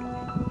एपिसोड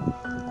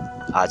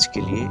में। आज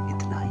के लिए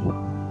इतना ही।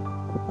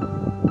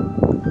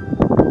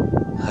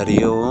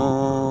 हरि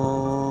ओम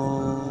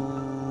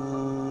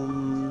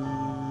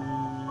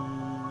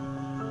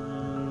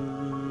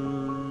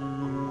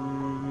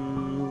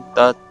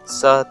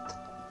तत्सत।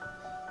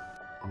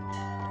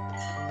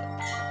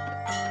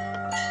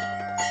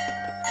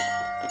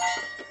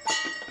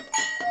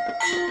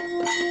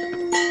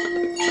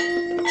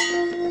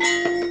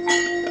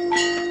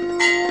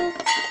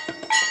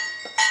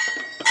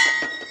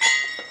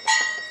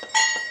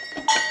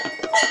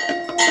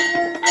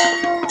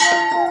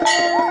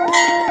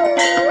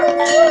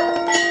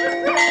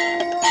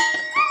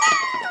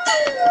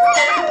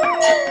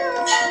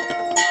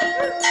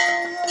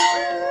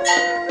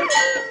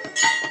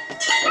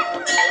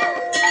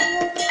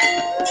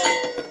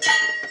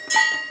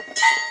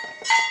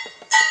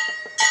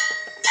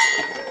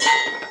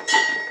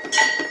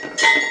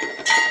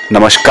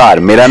 नमस्कार,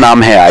 मेरा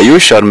नाम है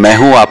आयुष और मैं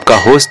हूं आपका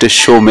होस्ट इस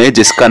शो में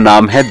जिसका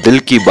नाम है दिल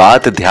की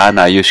बात ध्यान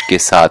आयुष के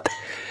साथ।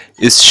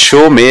 इस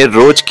शो में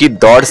रोज की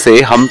दौड़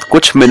से हम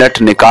कुछ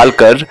मिनट निकाल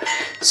कर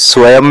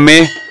स्वयं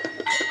में,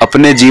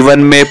 अपने जीवन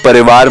में,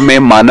 परिवार में,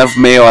 मानव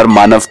में और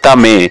मानवता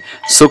में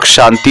सुख,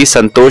 शांति,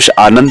 संतोष,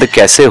 आनंद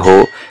कैसे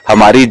हो,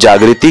 हमारी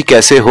जागृति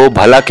कैसे हो,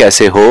 भला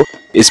कैसे हो,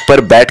 इस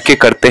पर बैठ के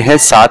करते हैं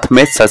साथ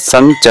में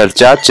सत्संग,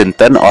 चर्चा,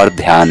 चिंतन और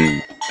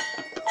ध्यान।